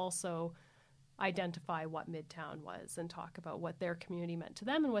could also identify what Midtown was and talk about what their community meant to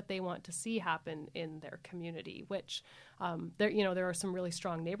them and what they want to see happen in their community, which there are some really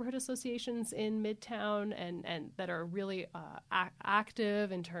strong neighborhood associations in Midtown and that are really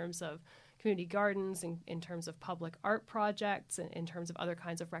active in terms of community gardens, in terms of public art projects, in terms of other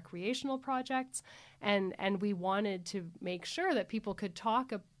kinds of recreational projects. And we wanted to make sure that people could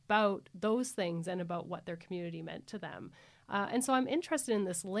talk about those things and about what their community meant to them. And so I'm interested in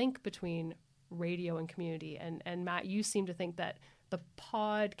this link between radio and community. And Matt, you seem to think that the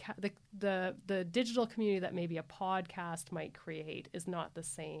digital community that maybe a podcast might create is not the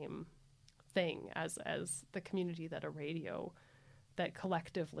same thing as the community that that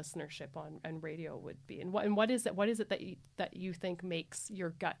collective listenership on radio would be. And what is it that you think makes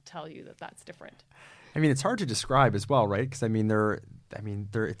your gut tell you that that's different? I mean, it's hard to describe as well, right? Because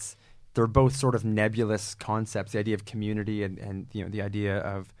they're both sort of nebulous concepts. The idea of community and the idea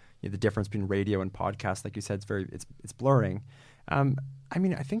of the difference between radio and podcast, like you said, it's blurring. I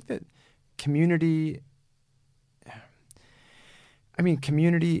think that community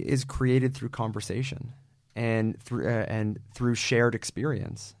is created through conversation and through shared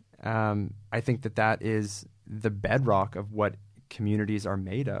experience. I think that is the bedrock of what communities are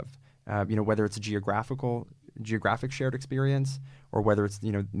made of. Whether it's a geographic shared experience, or whether it's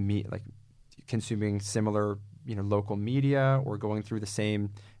like consuming similar local media, or going through the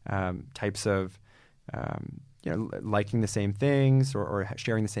same types of liking the same things or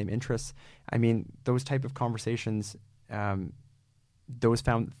sharing the same interests. I mean, those type of conversations, those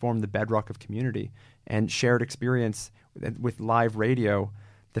form the bedrock of community and shared experience. With live radio,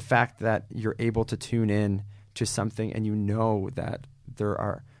 the fact that you're able to tune in to something and that there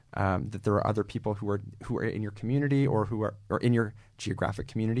are other people who are in your community or in your geographic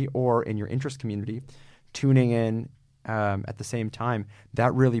community or in your interest community, tuning in at the same time,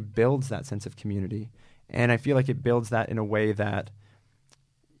 that really builds that sense of community. And I feel like it builds that in a way that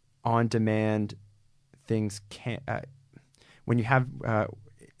on-demand things can't. When you have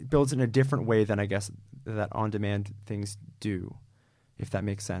it builds in a different way than I guess that on-demand things do, if that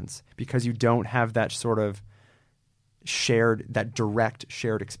makes sense, because you don't have that sort of direct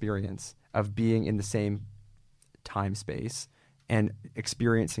shared experience of being in the same time space and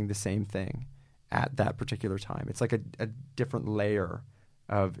experiencing the same thing at that particular time. It's like a different layer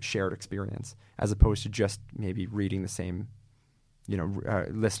of shared experience as opposed to just maybe reading the same,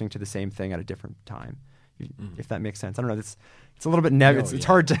 listening to the same thing at a different time. If that makes sense. I don't know. It's a little bit nebulous. It's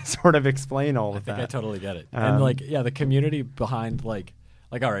hard to sort of explain all of that. I totally get it. And the community behind all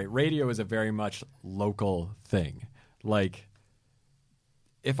right, radio is a very much local thing. Like,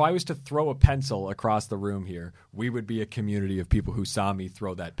 if I was to throw a pencil across the room here, we would be a community of people who saw me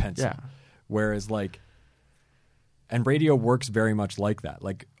throw that pencil. Yeah. Whereas and radio works very much like that.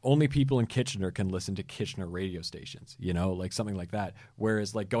 Like, only people in Kitchener can listen to Kitchener radio stations, something like that.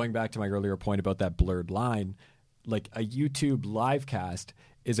 Whereas, going back to my earlier point about that blurred line, a YouTube live cast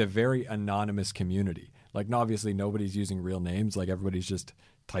is a very anonymous community. Obviously nobody's using real names. Everybody's just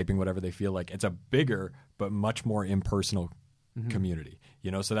typing whatever they feel like. It's a bigger but much more impersonal community.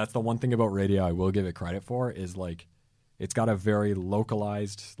 So that's the one thing about radio I will give it credit for is it's got a very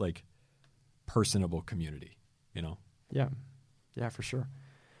localized, personable community. Yeah, for sure.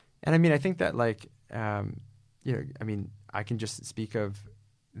 And I mean, I think that I can just speak of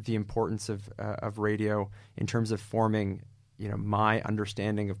the importance of radio in terms of forming, my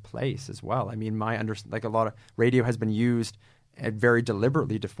understanding of place as well. I mean, a lot of radio has been used very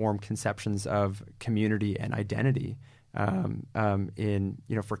deliberately to form conceptions of community and identity.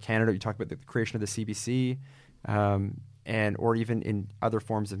 For Canada, you talk about the creation of the CBC, or even in other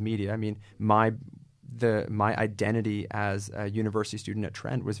forms of media. I mean, my identity as a university student at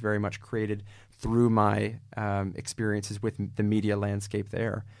Trent was very much created through my experiences with the media landscape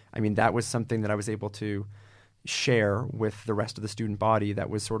there. I mean, that was something that I was able to share with the rest of the student body that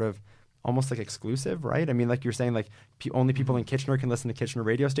was sort of almost exclusive, right? I mean, like you're saying, only people in Kitchener can listen to Kitchener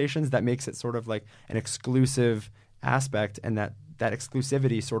radio stations. That makes it sort of like an exclusive aspect, and that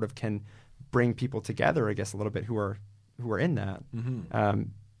exclusivity sort of can bring people together, I guess, a little bit who are in that.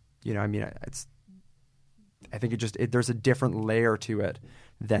 I think there's a different layer to it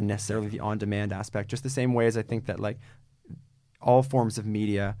than necessarily the on-demand aspect. Just the same way as I think that all forms of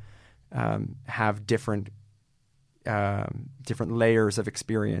media have different layers of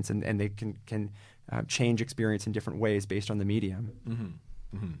experience, and they can change experience in different ways based on the medium.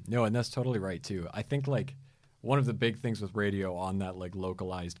 No, and that's totally right too. I think one of the big things with radio on that like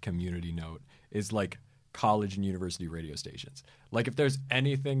localized community note is like college and university radio stations. Like if there's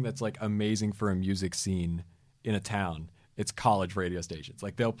anything that's like amazing for a music scene in a town, it's college radio stations.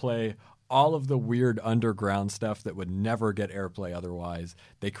 Like they'll play all of the weird underground stuff that would never get airplay otherwise.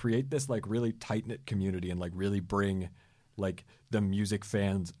 They create this like really tight-knit community and like really bring like the music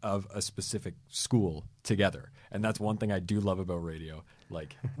fans of a specific school together. And that's one thing I do love about radio.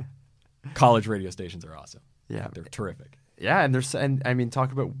 Like college radio stations are awesome. Yeah, they're terrific. Yeah, and I mean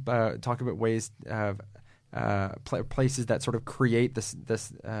talk about ways of places that sort of create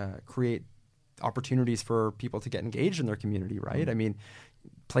create opportunities for people to get engaged in their community, right? I mean,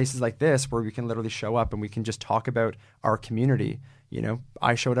 places like this where we can literally show up and we can just talk about our community. You know,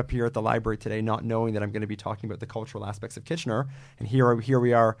 I showed up here at the library today not knowing that I'm going to be talking about the cultural aspects of Kitchener, and here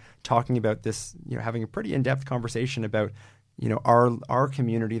we are talking about this, you know, having a pretty in-depth conversation about, you know, our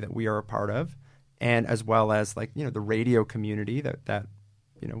community that we are a part of, and as well as like, you know, the radio community that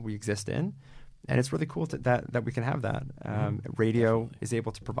you know we exist in. And it's really cool that we can have that. Radio definitely is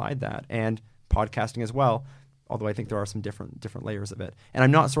able to provide that, and podcasting as well. Although I think there are some different layers of it. And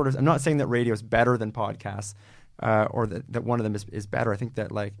I'm not saying that radio is better than podcasts, or that one of them is better. I think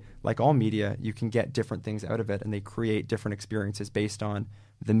that like all media, you can get different things out of it, and they create different experiences based on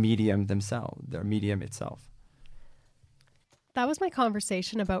the medium themselves, their medium itself. That was my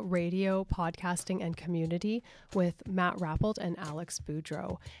conversation about radio, podcasting, and community with Matt Rappold and Alex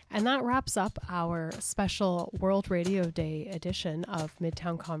Boudreau. And that wraps up our special World Radio Day edition of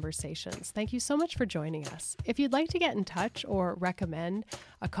Midtown Conversations. Thank you so much for joining us. If you'd like to get in touch or recommend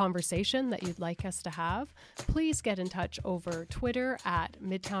a conversation that you'd like us to have, please get in touch over Twitter at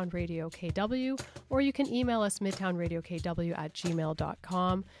Midtown Radio KW, or you can email us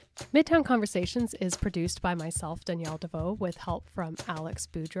midtownradiokw@gmail.com. Midtown Conversations is produced by myself, Danielle Deveau, with help from Alex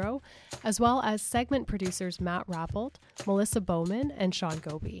Boudreau, as well as segment producers Matt Rappold, Melissa Bowman, and Sean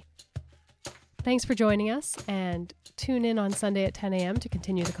Goby. Thanks for joining us, and tune in on Sunday at 10 a.m. to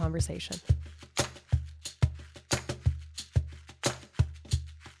continue the conversation.